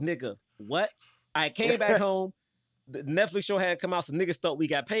like, nigga, what? I came back home. The Netflix show had come out, so niggas thought we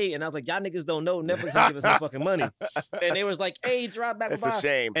got paid. And I was like, y'all niggas don't know Netflix didn't give us no fucking money. And they was like, hey, drop back. It's a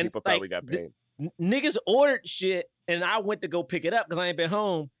shame. And people thought we got paid. Niggas ordered shit, and I went to go pick it up because I ain't been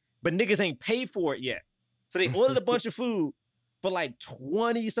home, but niggas ain't paid for it yet. So they ordered a bunch of food for like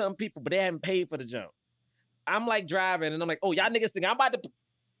 20-something people, but they haven't paid for the junk. I'm like driving, and I'm like, oh, y'all niggas think I'm about to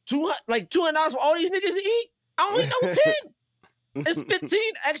 $200 for all these niggas to eat? I only know 10. It's 15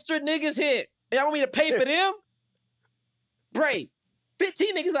 extra niggas here. Y'all want me to pay for them? Bray,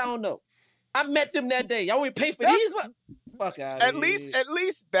 15 niggas I don't know. I met them that day. Y'all want me to pay for these? Fuck out. At least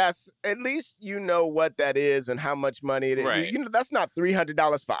you know what that is and how much money it is. Right. You know that's not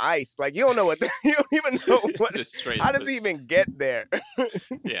 $300 for ice. Like you don't know what you don't even know what. How does he even get there?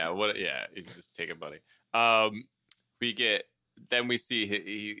 Yeah. He's just taking money. We see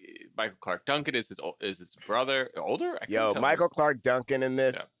Michael Clark Duncan is his brother. Older? Michael Clark Duncan in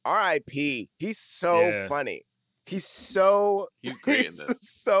this. Yeah. R.I.P. He's so funny. He's great in this.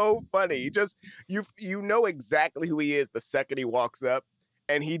 So funny. You know exactly who he is the second he walks up,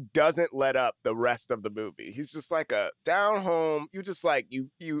 and he doesn't let up the rest of the movie. He's just like a down home. You just like you.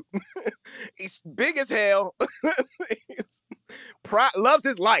 He's big as hell. Loves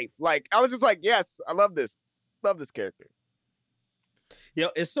his life. Like I was just like, yes, I love this. Love this character.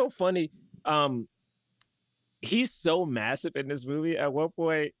 It's so funny. He's so massive in this movie. At one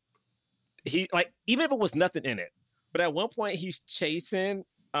point, he like even if it was nothing in it, but at one point he's chasing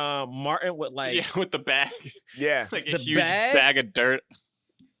Martin with with the bag. Yeah, like a huge bag of dirt.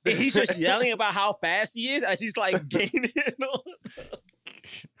 And he's just yelling about how fast he is as he's like gaining on.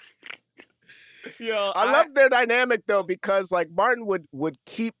 I love their dynamic though, because like Martin would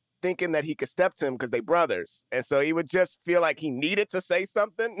keep thinking that he could step to him because they brothers, and so he would just feel like he needed to say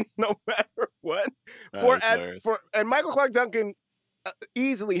something no matter what. And Michael Clark Duncan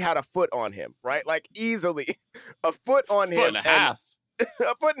easily had a foot on him, right? Like easily a foot on him. Foot and a half.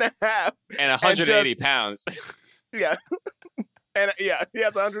 A foot and a half. And 180 pounds. Yeah. And he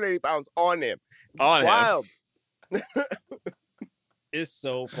has 180 pounds on him. Wild. It's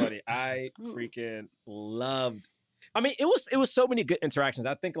so funny. I freaking loved. I mean, it was so many good interactions.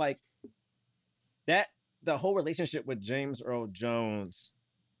 I think like that the whole relationship with James Earl Jones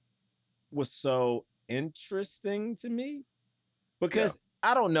was so interesting to me because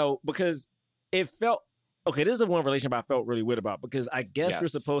I don't know, because it felt okay. This is one relationship I felt really weird about, because I guess we're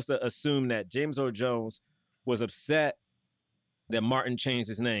supposed to assume that James Earl Jones was upset that Martin changed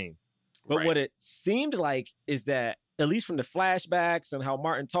his name. But what it seemed like is that, at least from the flashbacks and how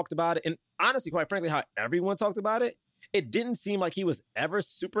Martin talked about it, and honestly, quite frankly, how everyone talked about it, it didn't seem like he was ever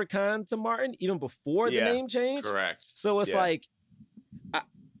super kind to Martin, even before the name change. Correct. So it's like,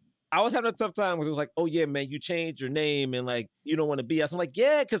 I was having a tough time because it was like, oh yeah, man, you changed your name and like, you don't want to be us. I'm like,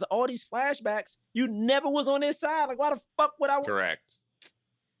 yeah, because all these flashbacks, you never was on his side. Like, why the fuck would I? Correct.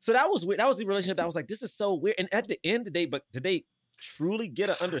 So that was weird. That was the relationship that I was like, this is so weird. And at the end of the day, did they truly get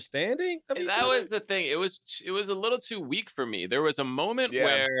an understanding of each other? Was the thing. It was a little too weak for me. There was a moment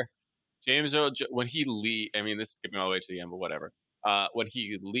where James Earl, when he leaves, I mean, this is skipping all the way to the end, but whatever. When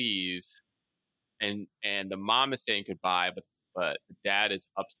he leaves, and the mom is saying goodbye, but the dad is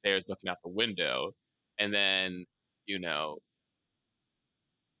upstairs looking out the window, and then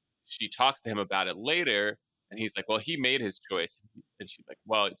she talks to him about it later, and he's like, "Well, he made his choice," and she's like,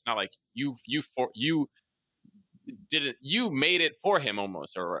 "Well, it's not like you made it for him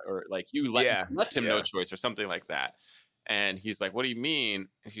almost, or like you left him no choice or something like that." And he's like, "What do you mean?"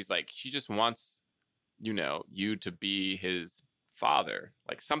 And she's like, "She just wants, you to be his father,"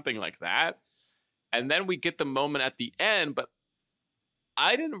 like something like that. And then we get the moment at the end, but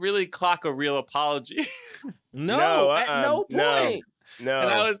I didn't really clock a real apology. No, at no point. No. And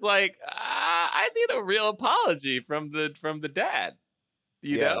I was like, I need a real apology from the dad.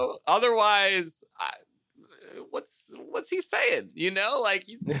 You know? Otherwise, what's he saying? Like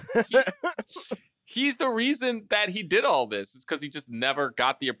he's the reason that he did all this, is because he just never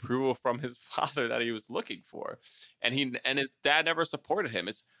got the approval from his father that he was looking for, and his dad never supported him.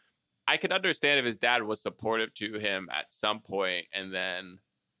 I could understand if his dad was supportive to him at some point, and then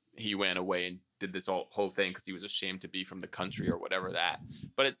he went away and did this whole thing because he was ashamed to be from the country or whatever that.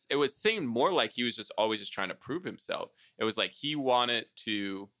 But it seemed more like he was just always just trying to prove himself. It was like he wanted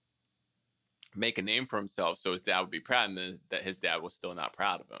to make a name for himself so his dad would be proud, and then that his dad was still not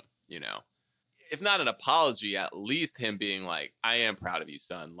proud of him. If not an apology, at least him being like, "I am proud of you,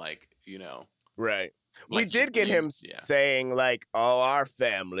 son." Like, right. Like we did get him saying like, "Oh, our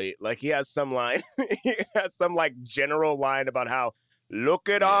family." Like he has some line, he has some like general line about how, look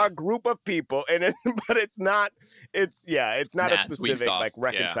at our group of people, and but it's not. It's not a specific like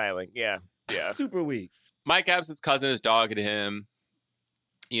reconciling. Yeah. Super weak. Mike Epps' cousin is dogging him.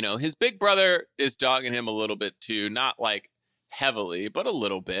 His big brother is dogging him a little bit too, not like heavily, but a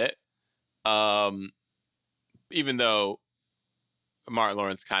little bit. Even though Martin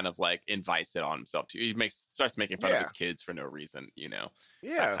Lawrence kind of like invites it on himself too. He starts making fun of his kids for no reason,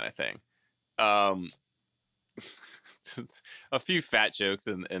 that kind of thing. A few fat jokes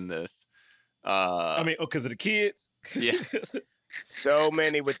in this. I mean, because of the kids. Yeah. So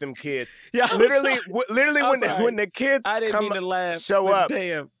many with them kids. Yeah, literally when the kids I didn't mean to laugh. Show up.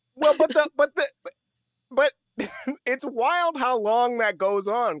 Damn. Well, but it's wild how long that goes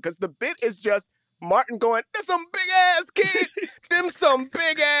on, because the bit is just Martin going, "There's some big ass kid, them some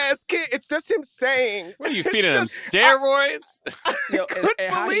big ass kid." It's just him saying, "What are you feeding him steroids?"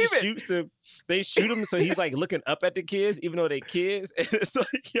 And how he shoots them, they shoot him so he's like looking up at the kids, even though they kids, and it's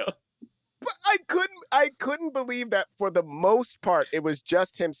like, yo. But I couldn't believe that for the most part it was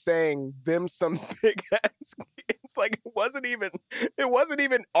just him saying them some big ass kids. Like it wasn't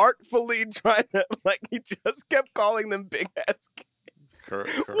even artfully trying to, like, he just kept calling them big ass kids.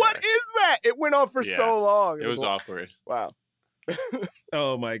 Correct. What is that? It went on for so long. It was awkward. Wow.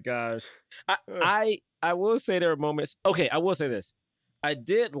 Oh my gosh. I will say there are moments. Okay, I will say this. I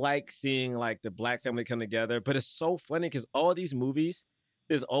did like seeing like the black family come together, but it's so funny because all these movies,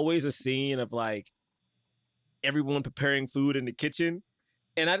 there's always a scene of like everyone preparing food in the kitchen.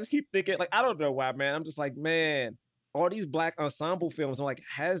 And I just keep thinking, like, I don't know why, man. I'm just like, man, all these black ensemble films, I'm like,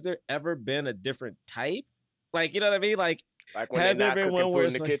 has there ever been a different type? Like, you know what I mean? Like when has there been one where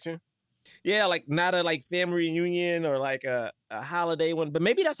it's in the kitchen? Yeah, like not a like family reunion or like a holiday one. But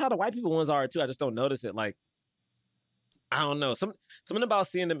maybe that's how the white people ones are too. I just don't notice it. Like, I don't know. Something about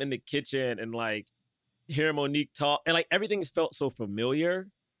seeing them in the kitchen and like hearing Monique talk and like everything felt so familiar.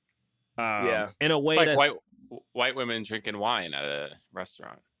 In a way it's like that white women drinking wine at a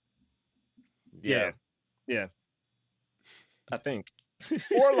restaurant. Yeah. I think.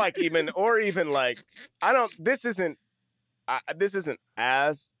 or even like this isn't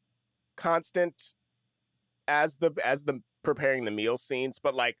as constant as the preparing the meal scenes,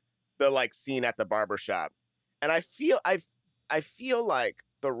 but like the like scene at the barbershop. And I feel like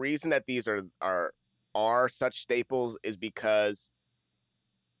the reason that these are such staples is because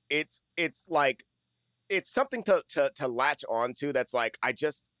it's like it's something to latch onto that's like,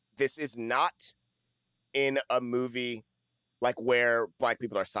 this is not in a movie like where black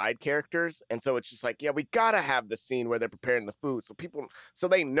people are side characters. And so it's just like, yeah, we gotta have the scene where they're preparing the food so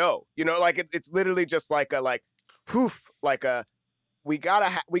they know, you know, like it's literally just like we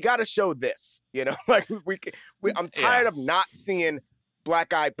gotta show this, you know, like I'm tired of not seeing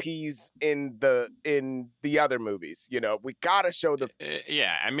Black Eyed Peas in the other movies, you know. We gotta show the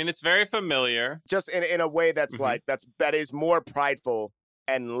I mean, it's very familiar, just in a way that's like that is more prideful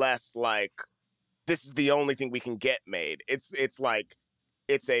and less like this is the only thing we can get made. It's like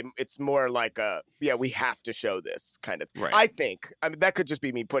it's more like we have to show this kind of. Right. I think, I mean, that could just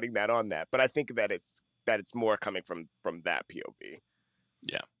be me putting that on that, but I think that it's more coming from that POV.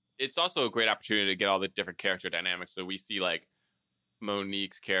 Yeah, it's also a great opportunity to get all the different character dynamics. So we see like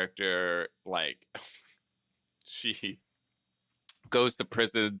Monique's character, like she goes to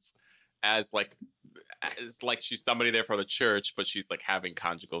prisons as she's somebody there for the church, but she's like having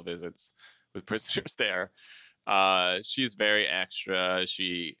conjugal visits with prisoners there. She's very extra.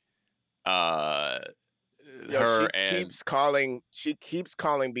 She keeps calling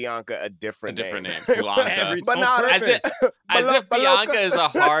Bianca a different name. Blanca. But not as if Bianca is a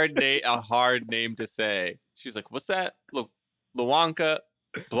hard name to say. She's like, what's that? Look, Luanka,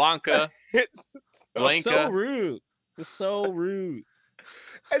 Blanca, Blanca. So rude. It's so rude.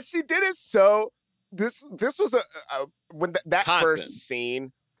 And she did it so. This was when that first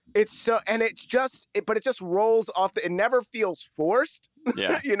scene. It's so, and it's just, but it just rolls off. It never feels forced.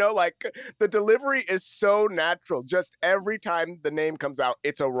 Yeah, you know, like the delivery is so natural. Just every time the name comes out,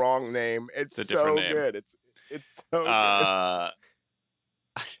 it's a wrong name. It's so good. It's so good. I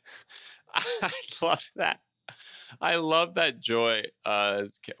love that. I love that Joy.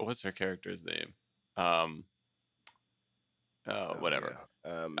 What's her character's name? Whatever.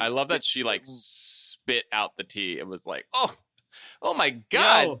 Yeah. I love that she like spit out the tea and was like, oh my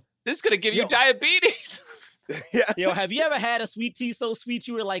God, this is gonna give you diabetes. Yeah. Yo, have you ever had a sweet tea so sweet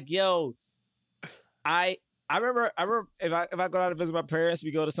you were like, yo, I remember if I go out to visit my parents,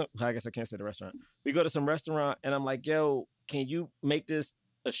 we go to I guess I can't say the restaurant. We go to some restaurant and I'm like, yo, can you make this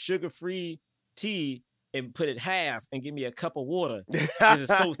a sugar-free tea and put it half and give me a cup of water? You gotta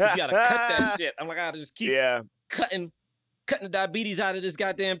cut that shit. I'm like, I gotta just keep cutting the diabetes out of this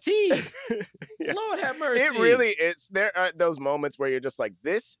goddamn tea. Yeah. Lord have mercy. It really is. There are those moments where you're just like,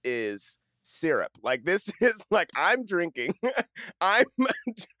 this is syrup. Like, this is like, I'm drinking a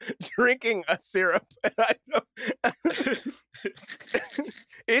syrup. And I don't...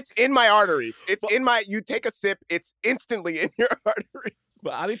 It's in my arteries. You take a sip, it's instantly in your arteries.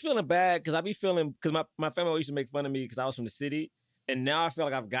 But I be feeling bad because my family always used to make fun of me because I was from the city. And now I feel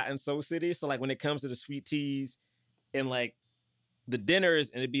like I've gotten so city. So like when it comes to the sweet teas and like the dinners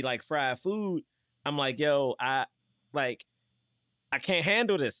and it'd be like fried food, I'm like, yo, I can't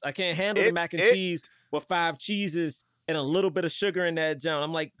handle this. I can't handle the mac and cheese with 5 cheeses and a little bit of sugar in that jam.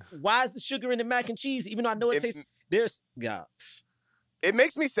 I'm like, why is the sugar in the mac and cheese? Even though I know it tastes, It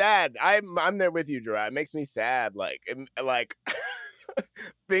makes me sad. I'm there with you, Gerard. It makes me sad. Like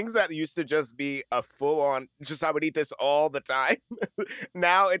things that used to just be a full on, just I would eat this all the time.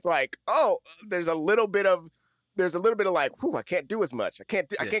 Now it's like, oh, there's a little bit of like, whew, I can't do as much. I can't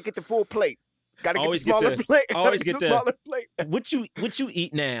get the full plate. Got to get the smaller plate. Always get the smaller plate. What you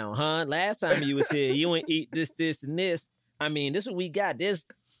eat now, huh? Last time you was here, you ain't eat this, and this. I mean, this is what we got. This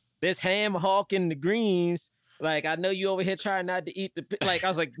ham hock and the greens. Like, I know you over here trying not to eat like, I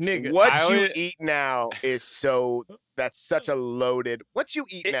was like, nigga. What you eat now is that's such a loaded, what you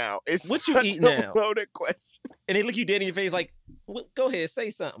eat now is what such you eat a now? loaded question. And they look you dead in your face like, go ahead,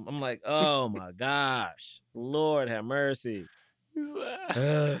 say something. I'm like, oh my gosh. Lord have mercy.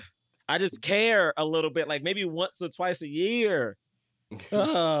 I just care a little bit, like maybe once or twice a year.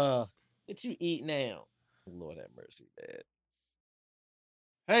 What you eat now? Lord have mercy, man.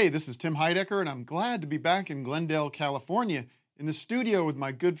 Hey, this is Tim Heidecker, and I'm glad to be back in Glendale, California, in the studio with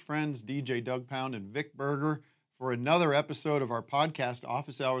my good friends DJ Doug Pound and Vic Berger for another episode of our podcast,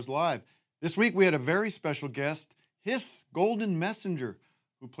 Office Hours Live. This week we had a very special guest, Hiss Golden Messenger,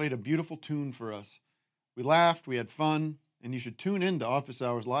 who played a beautiful tune for us. We laughed, we had fun, and you should tune in to Office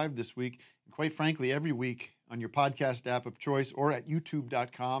Hours Live this week, and quite frankly, every week on your podcast app of choice or at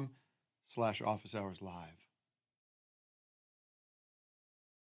youtube.com/Office Hours Live.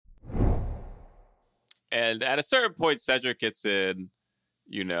 And at a certain point, Cedric gets in,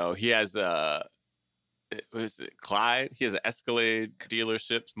 he has Clyde? He has an Escalade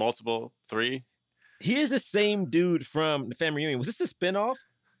dealerships, multiple, 3. He is the same dude from the Family Reunion. Was this a spinoff?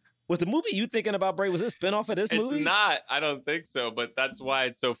 Was the movie you thinking about, Bray, was it a spinoff of this movie? It's not. I don't think so, but that's why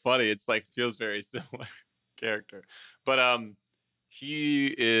it's so funny. It's like, feels very similar character. But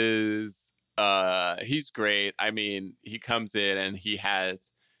he is, he's great. I mean, he comes in and he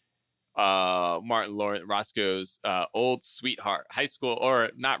has Martin Lawrence, Roscoe's old sweetheart, high school, or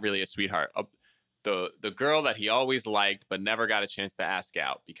not really a sweetheart, the girl that he always liked but never got a chance to ask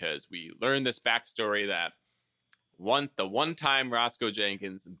out, because we learned this backstory that the one time Roscoe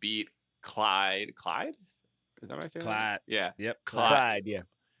Jenkins beat Clyde, is that what I say? Clyde, yeah, yep, Clyde, yeah.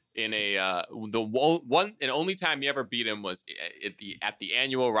 In the one and only time he ever beat him was at the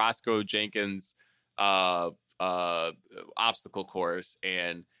annual Roscoe Jenkins obstacle course,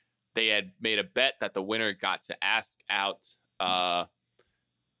 and they had made a bet that the winner got to ask out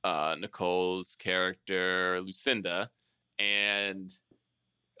Nicole's character, Lucinda, and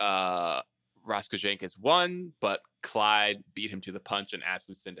Roscoe Jenkins won, but Clyde beat him to the punch and asked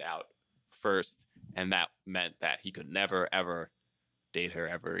Lucinda out first, and that meant that he could never, ever date her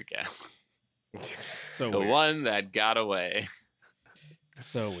ever again. So the weird. One that got away.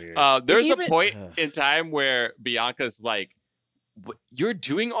 So weird. There's a point in time where Bianca's like, you're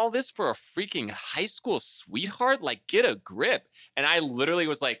doing all this for a freaking high school sweetheart? Like, get a grip. And I literally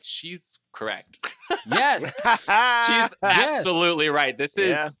was like, she's correct. Yes. She's absolutely right. This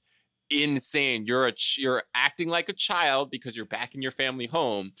is insane. You're acting like a child because you're back in your family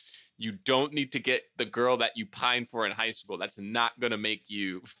home. You don't need to get the girl that you pine for in high school. That's not going to make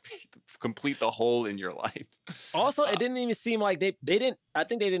you complete the hole in your life. Also, it didn't even seem like they didn't, I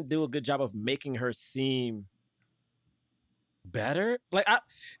think they didn't do a good job of making her seem better. Like, I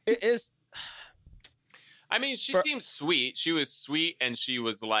mean, she seemed sweet. She was sweet, and she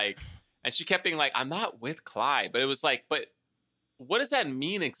was like, and she kept being like, I'm not with Clyde. But it was like, but what does that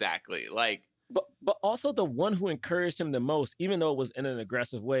mean exactly? Like, but also the one who encouraged him the most, even though it was in an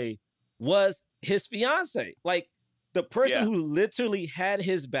aggressive way, was his fiance. Like, the person who literally had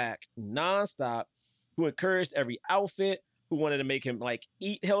his back nonstop, who encouraged every outfit, who wanted to make him like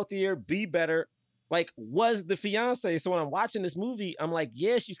eat healthier, be better, like, was the fiance. So when I'm watching this movie, I'm like,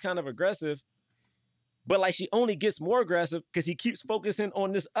 yeah, she's kind of aggressive, but like she only gets more aggressive because he keeps focusing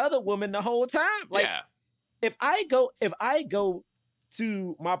on this other woman the whole time. Like, if I go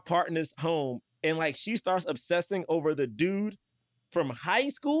to my partner's home and like she starts obsessing over the dude from high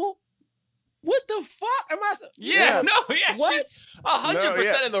school, what the fuck am I? What? She's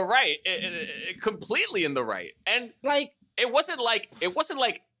 100% in the right, completely in the right, and like it wasn't like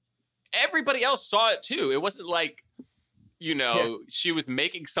everybody else saw it too. It wasn't like, she was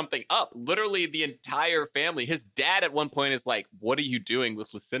making something up. Literally, the entire family. His dad at one point is like, "What are you doing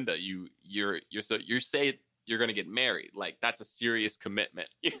with Lucinda? You're saying you're gonna get married. Like, that's a serious commitment.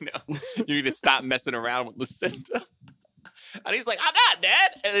 You need to stop messing around with Lucinda." And he's like, "I'm not,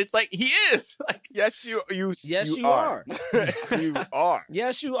 Dad." And it's like, he is. Like, yes, you are. You are.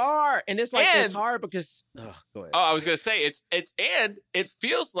 Yes, you are. And it's like, it's hard because go ahead. Oh, I was gonna say and it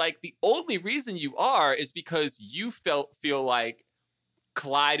feels like the only reason you are is because you feel like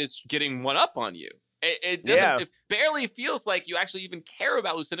Clyde is getting one up on you. It doesn't. It barely feels like you actually even care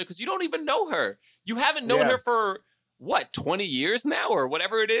about Lucinda because you don't even know her. You haven't known her for what 20 years now or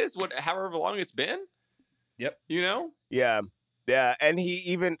whatever it is, however long it's been. Yep. You know. Yeah. And he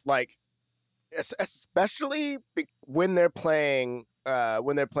even like, especially when they're playing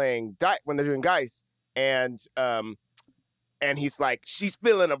when they're doing Geist, and he's like, she's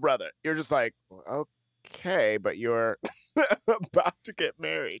feeling a brother. You're just like, okay, but you're about to get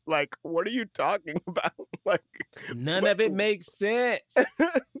married. Like, what are you talking about? Like, none of it makes sense.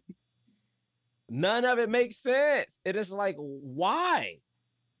 None of it makes sense. It is like, why?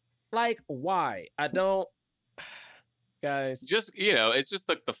 Like, why? I don't. Guys, just it's just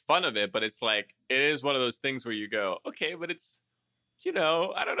like the fun of it, but it's like it is one of those things where you go, okay, but it's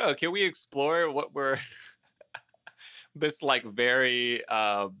I don't know. Can we explore what we're this like very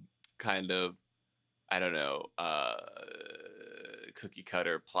kind of I don't know cookie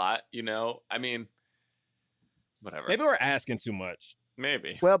cutter plot? I mean, whatever. Maybe we're asking too much.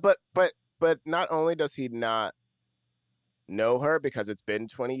 Maybe. Well, but not only does he not know her because it's been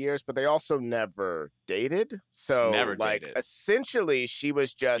 20 years, but they also never dated. So never like dated. Essentially she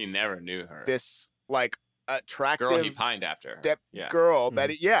was just he never knew her. This like attractive girl he pined after her. Girl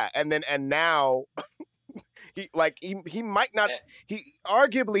that and now he might not he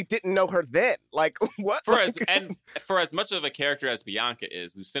arguably didn't know her then. Like what? For as much of a character as Bianca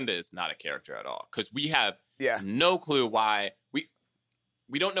is, Lucinda is not a character at all. Because we have no clue why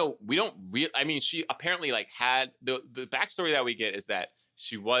we don't know. We don't really. I mean, she apparently like had the backstory that we get is that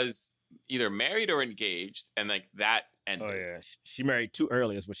she was either married or engaged, and like that ended. Oh yeah, she married too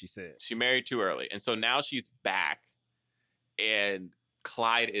early, is what she said. She married too early, and so now she's back, and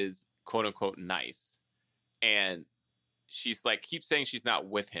Clyde is quote unquote nice, and she's like keeps saying she's not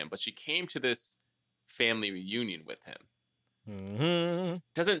with him, but she came to this family reunion with him. Mm-hmm.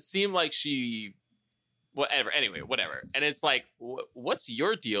 Doesn't seem like she. Whatever. Anyway, whatever. And it's like, what's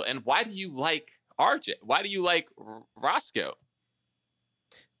your deal? And why do you like RJ? Why do you like Roscoe?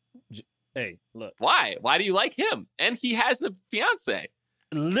 Hey, look. Why? Why do you like him? And he has a fiance.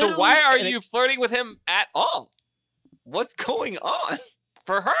 Literally, so why are you flirting with him at all? What's going on?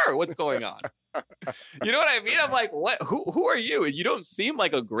 For her, what's going on? You know what I mean? I'm like, what? Who are you? You don't seem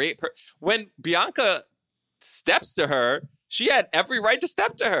like a great person. When Bianca steps to her, she had every right to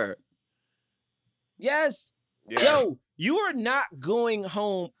step to her. Yes. Yeah. Yo, you are not going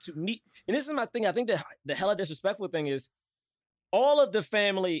home to meet. And this is my thing. I think the hella disrespectful thing is all of the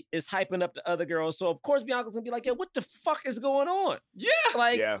family is hyping up the other girls. So, of course, Bianca's going to be like, yo, what the fuck is going on?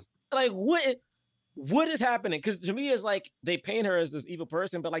 Yeah. Like what is happening? Because to me, it's like they paint her as this evil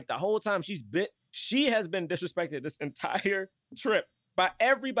person, but like the whole time she has been disrespected this entire trip by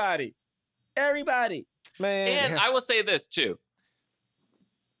everybody. Everybody. Man. And I will say this, too.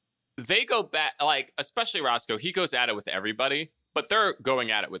 They go back, like, especially Roscoe, he goes at it with everybody, but they're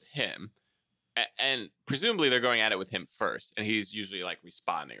going at it with him. And presumably they're going at it with him first. And he's usually like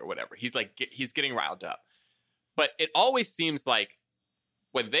responding or whatever. He's like, he's getting riled up. But it always seems like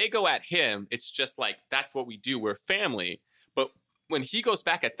when they go at him, it's just like, that's what we do. We're family. But when he goes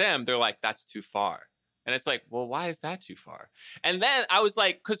back at them, they're like, that's too far. And it's like, well, why is that too far? And then I was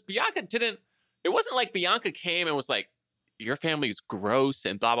like, because Bianca it wasn't like Bianca came and was like, your family's gross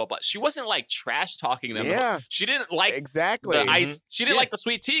and blah, blah, blah. She wasn't like trash talking them. Yeah. She didn't like the ice. She didn't like the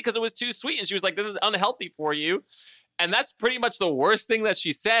sweet tea because it was too sweet. And she was like, this is unhealthy for you. And that's pretty much the worst thing that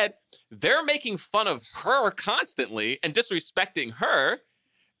she said. They're making fun of her constantly and disrespecting her.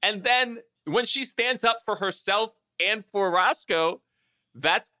 And then when she stands up for herself and for Roscoe,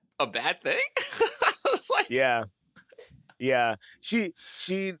 that's a bad thing. I was like, yeah. They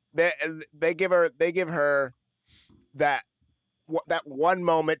give her that one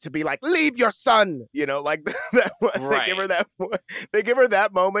moment to be like, leave your son, like that one, right. They give her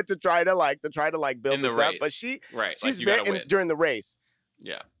that moment to try to build in the this race. up, but she's like very during the race.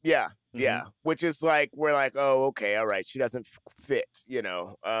 Yeah. Which is like, we're like, oh, okay, all right, she doesn't fit,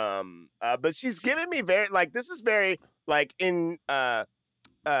 but she's giving me very like, this is very like in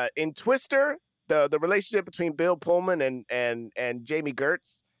Twister, the relationship between Bill Pullman and Jamie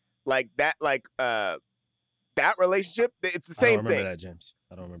Gertz, like that, like that relationship, it's the same thing. I don't remember that, James.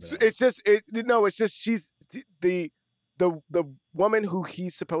 I don't remember that. It's just she's the woman who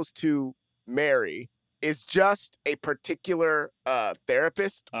he's supposed to marry is just a particular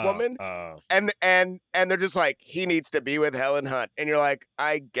therapist woman, and they're just like, he needs to be with Helen Hunt, and you're like,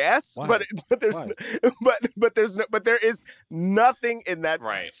 I guess, but there is nothing in that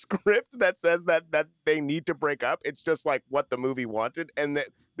script that says that they need to break up. It's just like what the movie wanted, and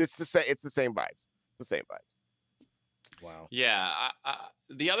it's the same vibes. It's the same vibes. Wow. Yeah.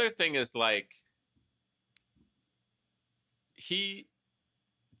 The other thing is like, he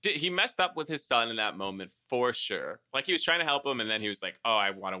messed up with his son in that moment for sure. Like, he was trying to help him, and then he was like, oh,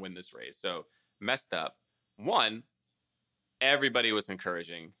 I want to win this race. So messed up. One, everybody was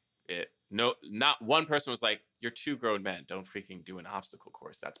encouraging it. No, not one person was like, you're two grown men. Don't freaking do an obstacle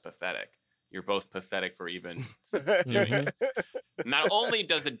course. That's pathetic. You're both pathetic for even doing it. Not only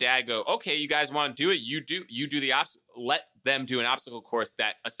does the dad go, okay, you guys want to do it, you do the let them do an obstacle course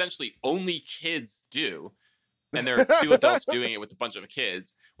that essentially only kids do. And there are two adults doing it with a bunch of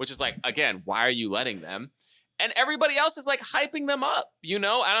kids, which is like, again, why are you letting them? And everybody else is like hyping them up, you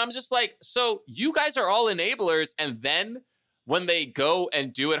know? And I'm just like, so you guys are all enablers. And then when they go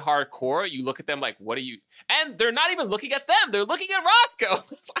and do it hardcore, you look at them like, what are you? And they're not even looking at them. They're looking at Roscoe.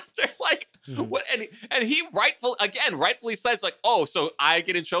 They're like, what? And he rightfully says like, oh, so I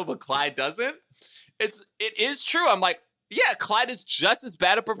get in trouble, but Clyde doesn't. It is true. I'm like, yeah, Clyde is just as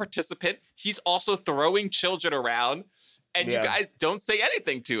bad of a participant. He's also throwing children around, and you guys don't say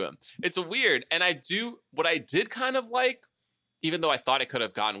anything to him. It's weird. And what I did kind of like, even though I thought it could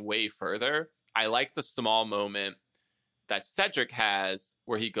have gone way further, I like the small moment that Cedric has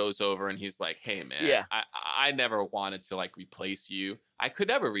where he goes over and he's like, hey man, I never wanted to like replace you. I could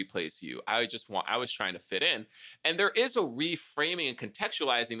never replace you. I was trying to fit in. And there is a reframing and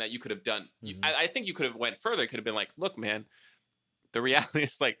contextualizing that you could have done. I think you could have went further. It could have been like, look, man, the reality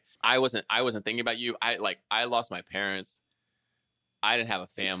is like, I wasn't thinking about you. I lost my parents. I didn't have a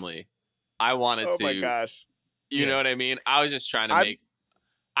family. I wanted to, my gosh. You know what I mean? I was just trying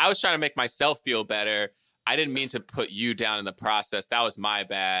to make myself feel better. I didn't mean to put you down in the process. That was my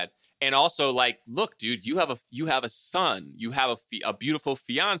bad. And also, like, look, dude, you have a son. You have a beautiful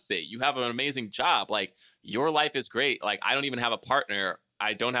fiance. You have an amazing job. Like, your life is great. Like, I don't even have a partner.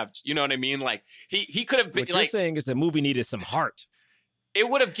 I don't have, you know what I mean? Like, he could have been. What you're saying is the movie needed some heart. It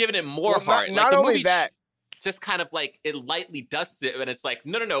would have given it more heart. Not the only movie that. Just kind of like it lightly dusts it, and it's like,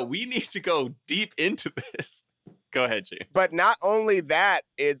 no, we need to go deep into this. Go ahead, James. But not only that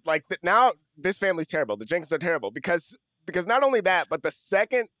is like now this family's terrible. The Jenkins are terrible because not only that, but the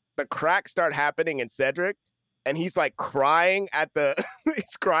second the cracks start happening in Cedric, and he's like crying at the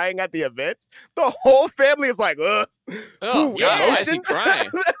event, the whole family is like, ugh. Oh, yeah, why is he crying?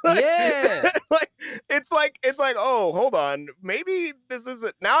 Yeah. It's like, oh, hold on, maybe this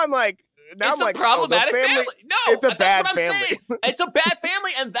isn't. Now I'm like. It's a problematic family. No, it's a bad that's what I'm family. saying. It's a bad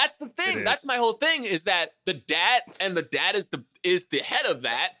family, and that's the thing. That's my whole thing is that the dad is the head of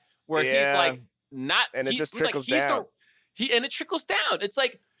that, where he's like not, and it just trickles like, down. And it trickles down. It's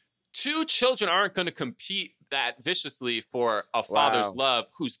like two children aren't going to compete that viciously for a father's love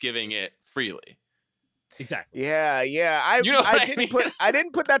who's giving it freely. Exactly. Yeah. I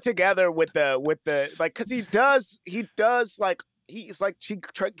didn't put that together with the like, because he does like. He's like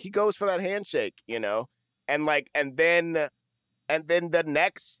he goes for that handshake, you know, and then the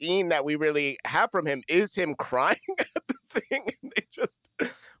next scene that we really have from him is him crying at the thing, and they just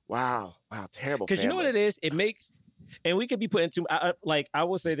wow, terrible. Because you know what it is, it makes, and we could be put into I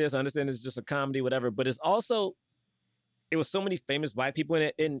will say this, I understand it's just a comedy, whatever, but it's also it was so many famous Black people in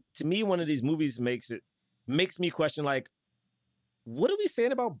it, and to me, one of these movies makes me question like, what are we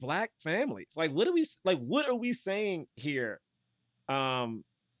saying about Black families? Like, what are we saying here? And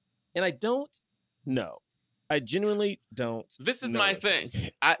I don't know. I genuinely don't. This is my thing.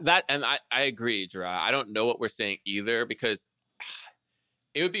 I agree, Gerard. I don't know what we're saying either, because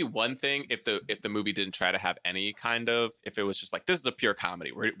it would be one thing if the movie didn't try to have any kind of, if it was just like, this is a pure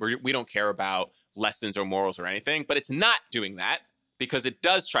comedy. We don't care about lessons or morals or anything, but it's not doing that, because it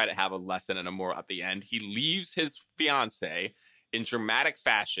does try to have a lesson and a moral at the end. He leaves his fiance in dramatic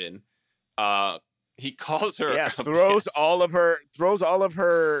fashion. He calls her. Yeah, throws all of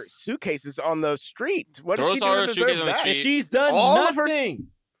her suitcases on the street. What does she do to deserve that? And she's done nothing.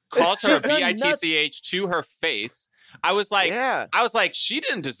 Calls her bitch to her face. I was like, she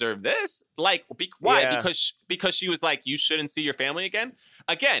didn't deserve this. Like, why? Yeah. Because she was like, you shouldn't see your family again.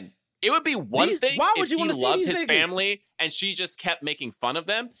 Again, it would be one thing if he loved his family and she just kept making fun of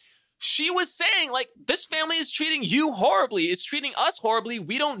them. She was saying, like, this family is treating you horribly. It's treating us horribly.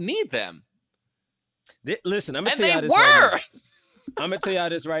 We don't need them. Listen, I'm gonna tell y'all this right now. I'm gonna tell y'all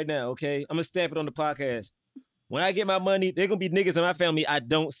this right now, okay? I'm gonna stamp it on the podcast. When I get my money, they're gonna be niggas in my family I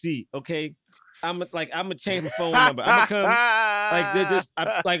don't see, okay? I'm gonna change my phone number. I'm gonna come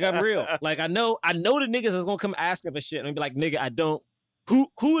I'm real. Like I know the niggas is gonna come asking for shit and be like, nigga, I don't.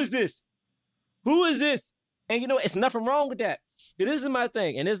 Who is this? Who is this? And you know, it's nothing wrong with that. This is my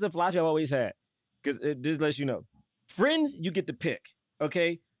thing, and this is the philosophy I've always had. Because this lets you know, friends you get to pick,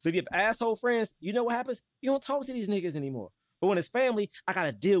 okay? So if you have asshole friends, you know what happens? You don't talk to these niggas anymore. But when it's family, I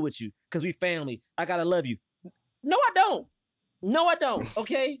gotta deal with you because we family. I gotta love you. No, I don't. No, I don't.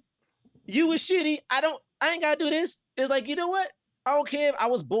 Okay, you was shitty. I ain't gotta do this. It's like, you know what? I don't care if I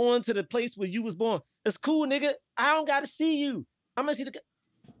was born to the place where you was born. It's cool, nigga. I don't gotta see you. I'm gonna see the.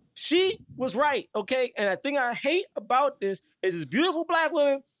 She was right, okay? And the thing I hate about this is this beautiful black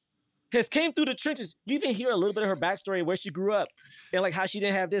woman has came through the trenches. You even hear a little bit of her backstory, where she grew up, and like how she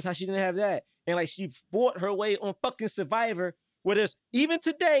didn't have this, how she didn't have that. And like she fought her way on fucking Survivor, where there's, even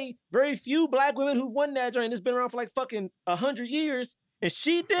today, very few black women who've won that joint. It's been around for like fucking 100 years. And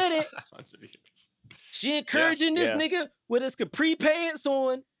she did it. 100 years. She encouraging this nigga with his capri pants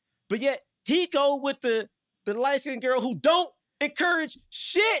on, but yet he go with the light-skinned girl who don't encourage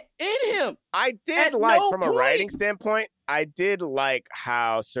shit in him. I did like, from a writing standpoint, I did like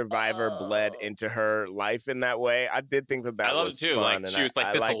how Survivor bled into her life in that way. I did think that I was it too. fun, Like she was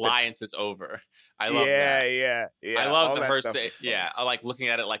like, "This alliance is over." I love that. Yeah. I love her say, I like looking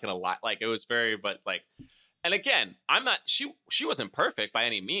at it like an alliance. Like it was very, but like. And again, I'm not. She wasn't perfect by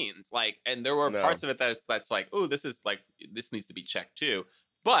any means. Like, and there were parts of it that's like, oh, this needs to be checked too.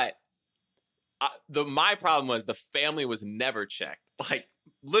 But my problem was the family was never checked, like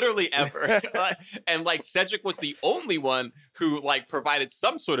literally ever. And like Cedric was the only one who like provided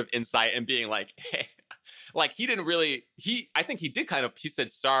some sort of insight and being like, hey, like he didn't really. I think he did kind of. He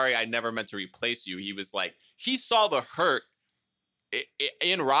said, "Sorry, I never meant to replace you." He was like, he saw the hurt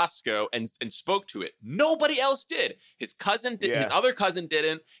in Roscoe and spoke to it. Nobody else did. His cousin did. His other cousin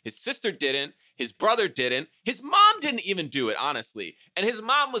didn't. His sister didn't. His brother didn't. His mom didn't even do it, honestly. And his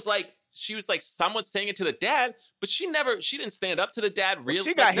mom was like, she was like somewhat saying it to the dad, but she didn't stand up to the dad really.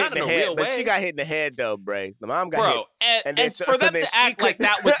 She got hit in the head, but way. she got hit in the head though, Bray. The mom got hit. And for them to act like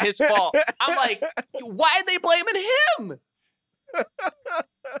that was his fault, I'm like, why are they blaming him?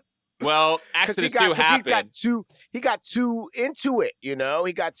 Well, accidents do happen. He got too into it, you know?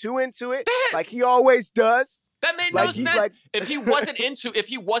 He got too into it, like he always does. That made no sense. If he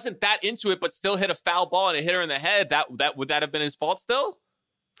wasn't that into it, but still hit a foul ball and it hit her in the head, that would that have been his fault still?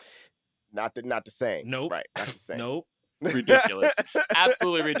 Not the same. Nope. Right. Not the same. Nope. Ridiculous.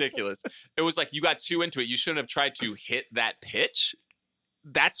 Absolutely ridiculous. It was like you got too into it. You shouldn't have tried to hit that pitch.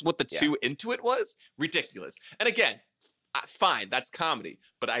 That's what the too into it was. Ridiculous. And again, fine, that's comedy,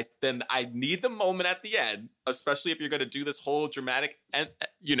 but I need the moment at the end, especially if you're going to do this whole dramatic, and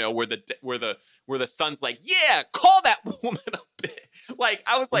you know, where the son's like, yeah, call that woman a bitch. Like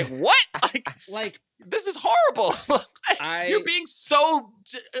I was like, what? Like this is horrible. You're being so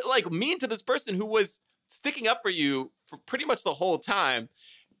like mean to this person who was sticking up for you for pretty much the whole time,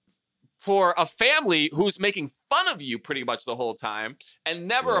 for a family who's making fun of you pretty much the whole time, and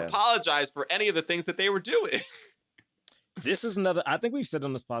never apologized for any of the things that they were doing. This is another, I think we've said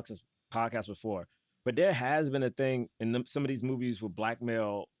on this podcast before, but there has been a thing in some of these movies with black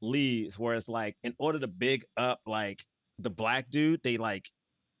male leads where it's like, in order to big up like the black dude, they like,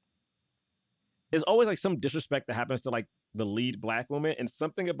 there's always like some disrespect that happens to like the lead black woman. And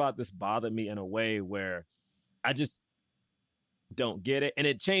something about this bothered me in a way where I just don't get it. And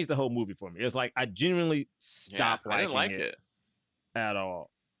it changed the whole movie for me. It's like, I genuinely stopped liking it at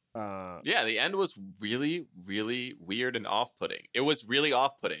all. The end was really, really weird and off-putting. It was really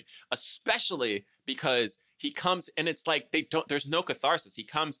off-putting, especially because he comes and it's like there's no catharsis. He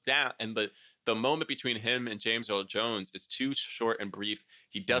comes down and the moment between him and James Earl Jones is too short and brief.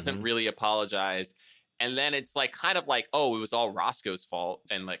 He doesn't really apologize. And then it's like kind of like, oh, it was all Roscoe's fault.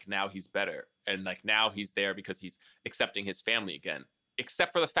 And like now he's better. And like now he's there because he's accepting his family again.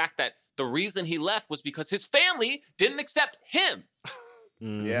 Except for the fact that the reason he left was because his family didn't accept him.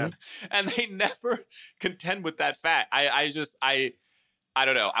 Yeah. And they never contend with that fact. I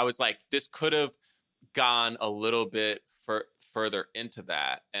don't know. I was like, this could have gone a little bit further into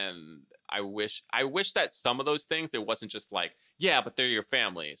that. And I wish that some of those things, it wasn't just like, yeah, but they're your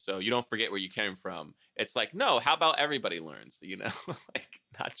family, so you don't forget where you came from. It's like, no, how about everybody learns, you know? Like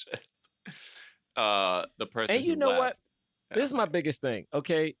not just the person. And you know what? This is my biggest thing,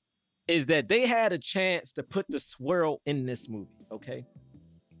 okay? Is that they had a chance to put the swirl in this movie, okay?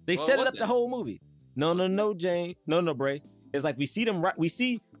 They set it up the whole movie. No, Jane. No, Bray. It's like we see them right. We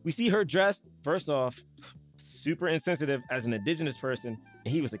see her dressed, first off, super insensitive as an indigenous person,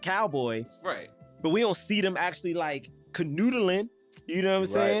 and he was a cowboy. Right. But we don't see them actually like canoodling. You know what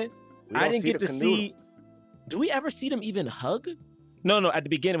I'm saying? I didn't get to see. Do we ever see them even hug? No. At the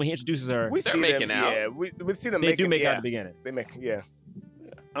beginning when he introduces her, they're making out. Yeah, we see them. They do make out at the beginning. They make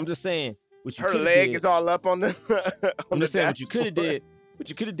I'm just saying. Her leg is all up on the. I'm just saying what you could have did. What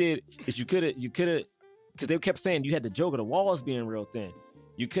you could have did is you could have, because they kept saying you had the joke of the walls being real thin.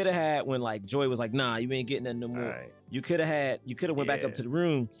 You could have had when like Joy was like, nah, you ain't getting that no more. Right. You could have went back up to the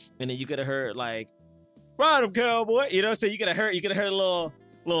room and then you could have heard like, bottom, cowboy. You know what I'm saying? You could have heard a little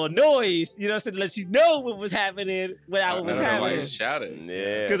noise, you know what I'm saying, to let you know what was happening without what was happening. Why you shouted?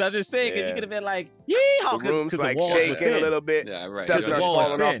 Yeah. Because I'm just saying, because you could have been like, yeehaw. The room's like the shaking a little bit. Yeah, right. Stuff starts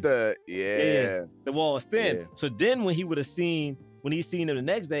falling off the, the wall is thin. Yeah. So then when he's seen him the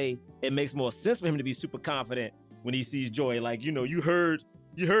next day, it makes more sense for him to be super confident when he sees Joy. Like, you know, you heard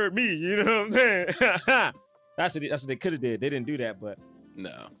me, you know what I'm saying? That's what they could have did. They didn't do that, but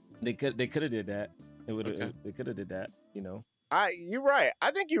no. They could have did that. They could have did that, you know. You're right.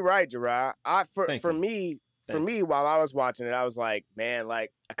 I think you're right, Gerard. For me, while I was watching it, I was like, man,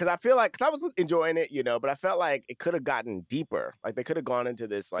 like, because I was enjoying it, you know, but I felt like it could have gotten deeper. Like they could have gone into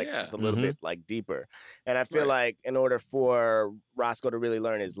this like just a little bit like deeper. And I feel like in order for Roscoe to really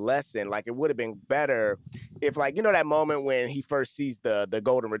learn his lesson, like it would have been better if, like, you know, that moment when he first sees the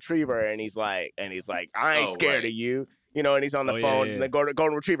golden retriever and he's like, I ain't scared of you, you know, and he's on the phone and the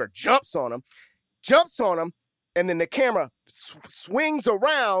golden retriever jumps on him. And then the camera swings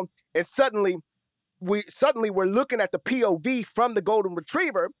around, and suddenly we're looking at the POV from the golden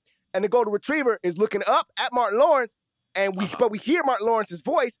retriever, and the golden retriever is looking up at Martin Lawrence, and but we hear Martin Lawrence's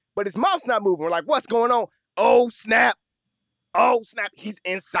voice, but his mouth's not moving. We're like, what's going on? Oh snap! He's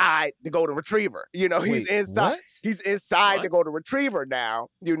inside the golden retriever. You know, he's inside. What? He's inside the golden retriever now.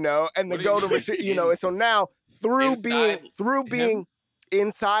 You know, and the golden retriever. You know, and so now through being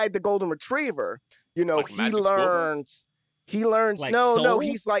inside the golden retriever. You know, like he learns. Like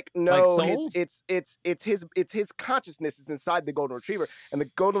he's like, it's his consciousness is inside the golden retriever, and the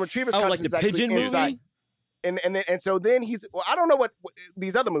golden retriever's consciousness like is actually inside. And so then I don't know what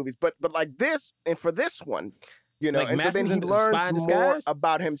these other movies, but like this, and for this one, you know, like and so then he learns more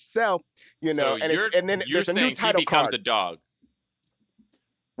about himself, you know, so and then you're there's a saying new title he becomes card. a dog.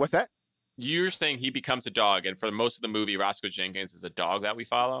 What's that? You're saying he becomes a dog, and for most of the movie, Roscoe Jenkins is a dog that we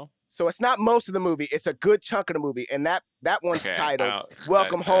follow? So it's not most of the movie. It's a good chunk of the movie. And that one's titled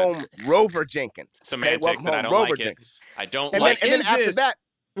Welcome Home, Rover Jenkins. Semantics, and I don't like it. I don't like it. And then after that,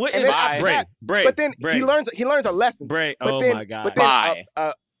 what is break? But then he learns a lesson. Break. Oh my God. But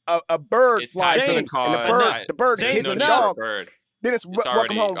then a bird flies in, and the bird hits the dog. Then it's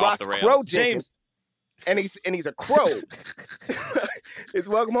Welcome Home, Roscoe Jenkins. And he's a crow. It's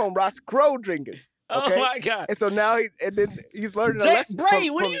Welcome Home, Roscoe Jenkins. Okay? Oh my God! And so now he's learning a lesson. Bray,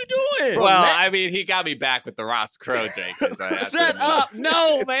 what are you doing? Well, I mean, he got me back with the Roscoe Jenkins. Shut up!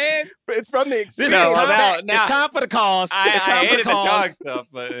 No, man. It's from the experience. Now, it's time for the cause. I hated the dog stuff,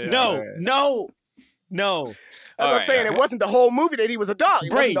 but no. That's what I'm saying. It wasn't the whole movie that he was a dog.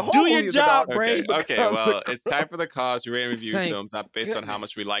 Bray, do your job, Bray. Okay, well, it's time for the cause. We rate and review films not based on how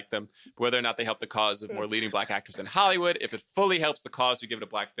much we like them, but whether or not they help the cause of more leading black actors in Hollywood. If it fully helps the cause, we give it a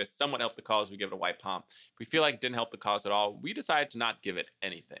black fist. Somewhat helped the cause, we give it a white palm. If we feel like it didn't help the cause at all, we decide to not give it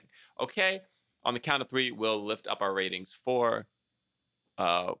anything. Okay? On the count of 3, we'll lift up our ratings for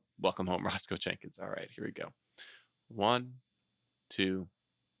Welcome Home, Roscoe Jenkins. All right, here we go. 1, 2,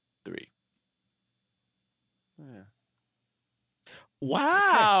 3. Yeah.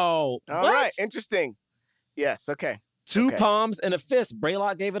 Wow. Okay. All right. Interesting. Yes. Okay. 2 palms and a fist.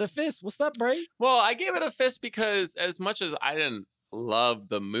 Braylock gave it a fist. What's up, Bray? Well, I gave it a fist because as much as I didn't love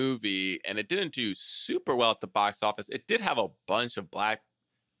the movie and it didn't do super well at the box office, it did have a bunch of black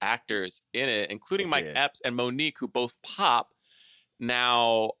actors in it, including Mike Epps and Monique, who both pop.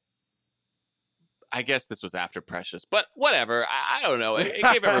 Now, I guess this was after Precious, but whatever. I don't know. It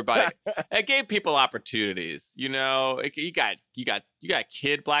gave everybody, it gave people opportunities. You know, you got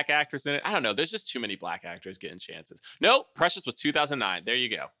kid black actors in it. I don't know. There's just too many black actors getting chances. No, Precious was 2009. There you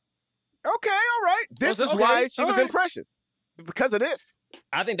go. Okay, all right. This is why she was in Precious, because of this.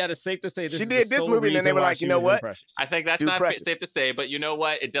 I think that is safe to say. She did this movie, and then they were like, you know what? I think that's not safe to say, but you know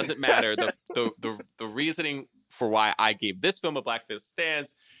what? It doesn't matter. The reasoning for why I gave this film a black fist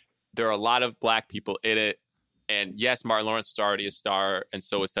stands. There are a lot of black people in it. And yes, Martin Lawrence was already a star, and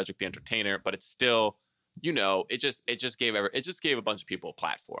so was Cedric the Entertainer, but it's still, you know, it just gave a bunch of people a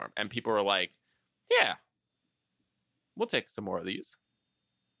platform. And people were like, yeah, we'll take some more of these.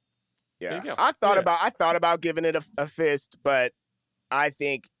 Yeah. I thought about giving it a fist, but I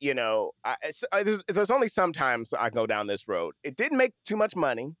think, you know, there's only sometimes I go down this road. It didn't make too much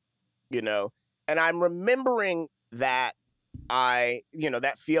money, you know, and I'm remembering that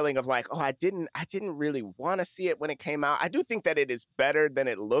that feeling of like, oh, I didn't really want to see it when it came out. I do think that it is better than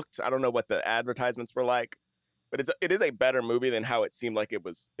it looked. I don't know what the advertisements were like, but it is a better movie than how it seemed like it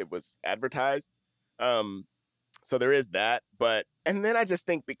was advertised. So there is that, and then I just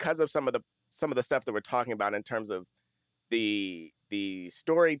think because of some of the stuff that we're talking about in terms of the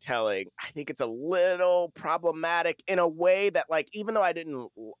storytelling, I think it's a little problematic in a way that, like, even though I didn't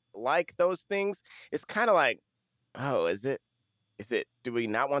like those things, it's kind of like, oh, is it, do we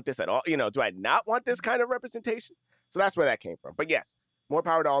not want this at all? Do I not want this kind of representation? So that's where that came from. But yes, more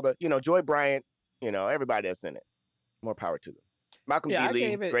power to all the, Joy Bryant, everybody that's in it. More power to them. Malcolm D.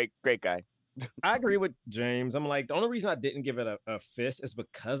 Lee, great guy. I agree with James. I'm like, the only reason I didn't give it a fist is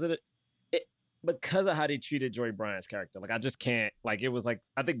because of because of how they treated Joy Bryant's character. Like, I just can't. Like, it was like,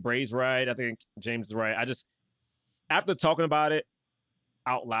 I think Bray's right. I think James is right. After talking about it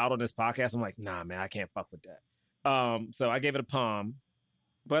out loud on this podcast, I'm like, nah, man, I can't fuck with that. So I gave it a palm.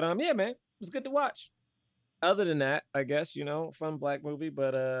 But yeah, man, it was good to watch. Other than that, I guess, fun black movie.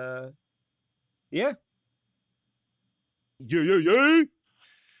 But yeah. Yeah.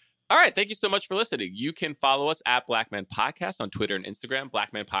 All right. Thank you so much for listening. You can follow us at Black Men Podcast on Twitter and Instagram.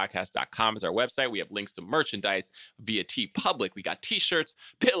 BlackmenPodcast.com is our website. We have links to merchandise via TeePublic. We got t-shirts,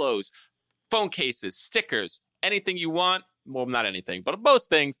 pillows, phone cases, stickers, anything you want. Well, not anything, but most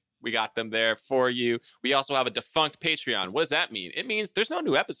things. We got them there for you. We also have a defunct Patreon. What does that mean? It means there's no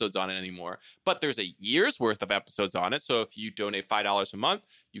new episodes on it anymore, but there's a year's worth of episodes on it. So if you donate $5 a month,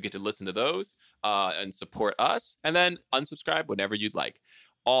 you get to listen to those and support us, and then unsubscribe whenever you'd like.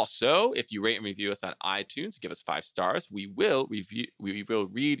 Also, if you rate and review us on iTunes, give us 5 stars. We will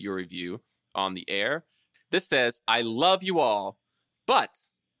read your review on the air. This says, I love you all, but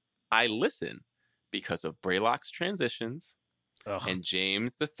I listen because of Braylock's transitions and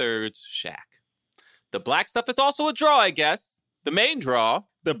James III's Shack. The black stuff is also a draw, I guess. The main draw.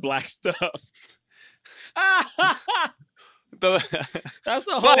 The black stuff. That's the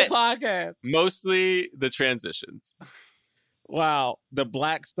whole podcast. Mostly the transitions. Wow, the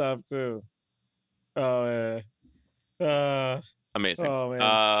black stuff too. Oh yeah. Amazing. Oh, man.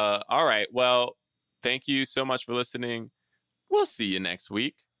 All right. Well, thank you so much for listening. We'll see you next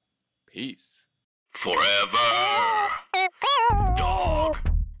week. Peace. Forever Dog.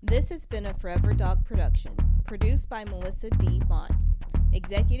 This has been a Forever Dog production, produced by Melissa D. Montz,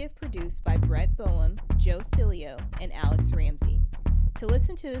 executive produced by Brett Boehm, Joe Cilio, and Alex Ramsey. To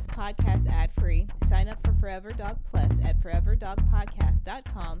listen to this podcast ad-free, sign up for Forever Dog Plus at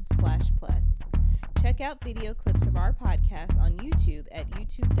foreverdogpodcast.com/plus. Check out video clips of our podcast on YouTube at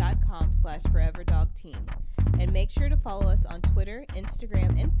youtube.com/foreverdogteam. And make sure to follow us on Twitter,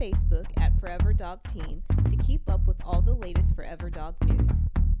 Instagram, and Facebook at Forever Dog Team to keep up with all the latest Forever Dog news.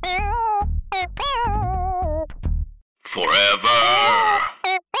 Forever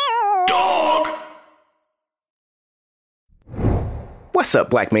Dog. What's up,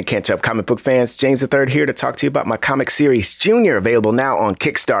 Black Men Can't Jump comic book fans? James III here to talk to you about my comic series, Junior, available now on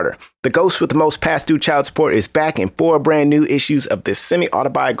Kickstarter. The ghost with the most past due child support is back in 4 brand new issues of this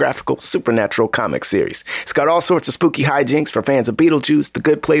semi-autobiographical supernatural comic series. It's got all sorts of spooky hijinks for fans of Beetlejuice, The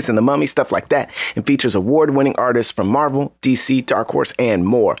Good Place, and The Mummy, stuff like that, and features award-winning artists from Marvel, DC, Dark Horse, and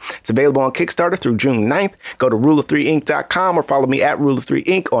more. It's available on Kickstarter through June 9th. Go to ruleof3inc.com or follow me at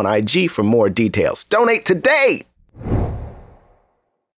ruleof3inc on IG for more details. Donate today!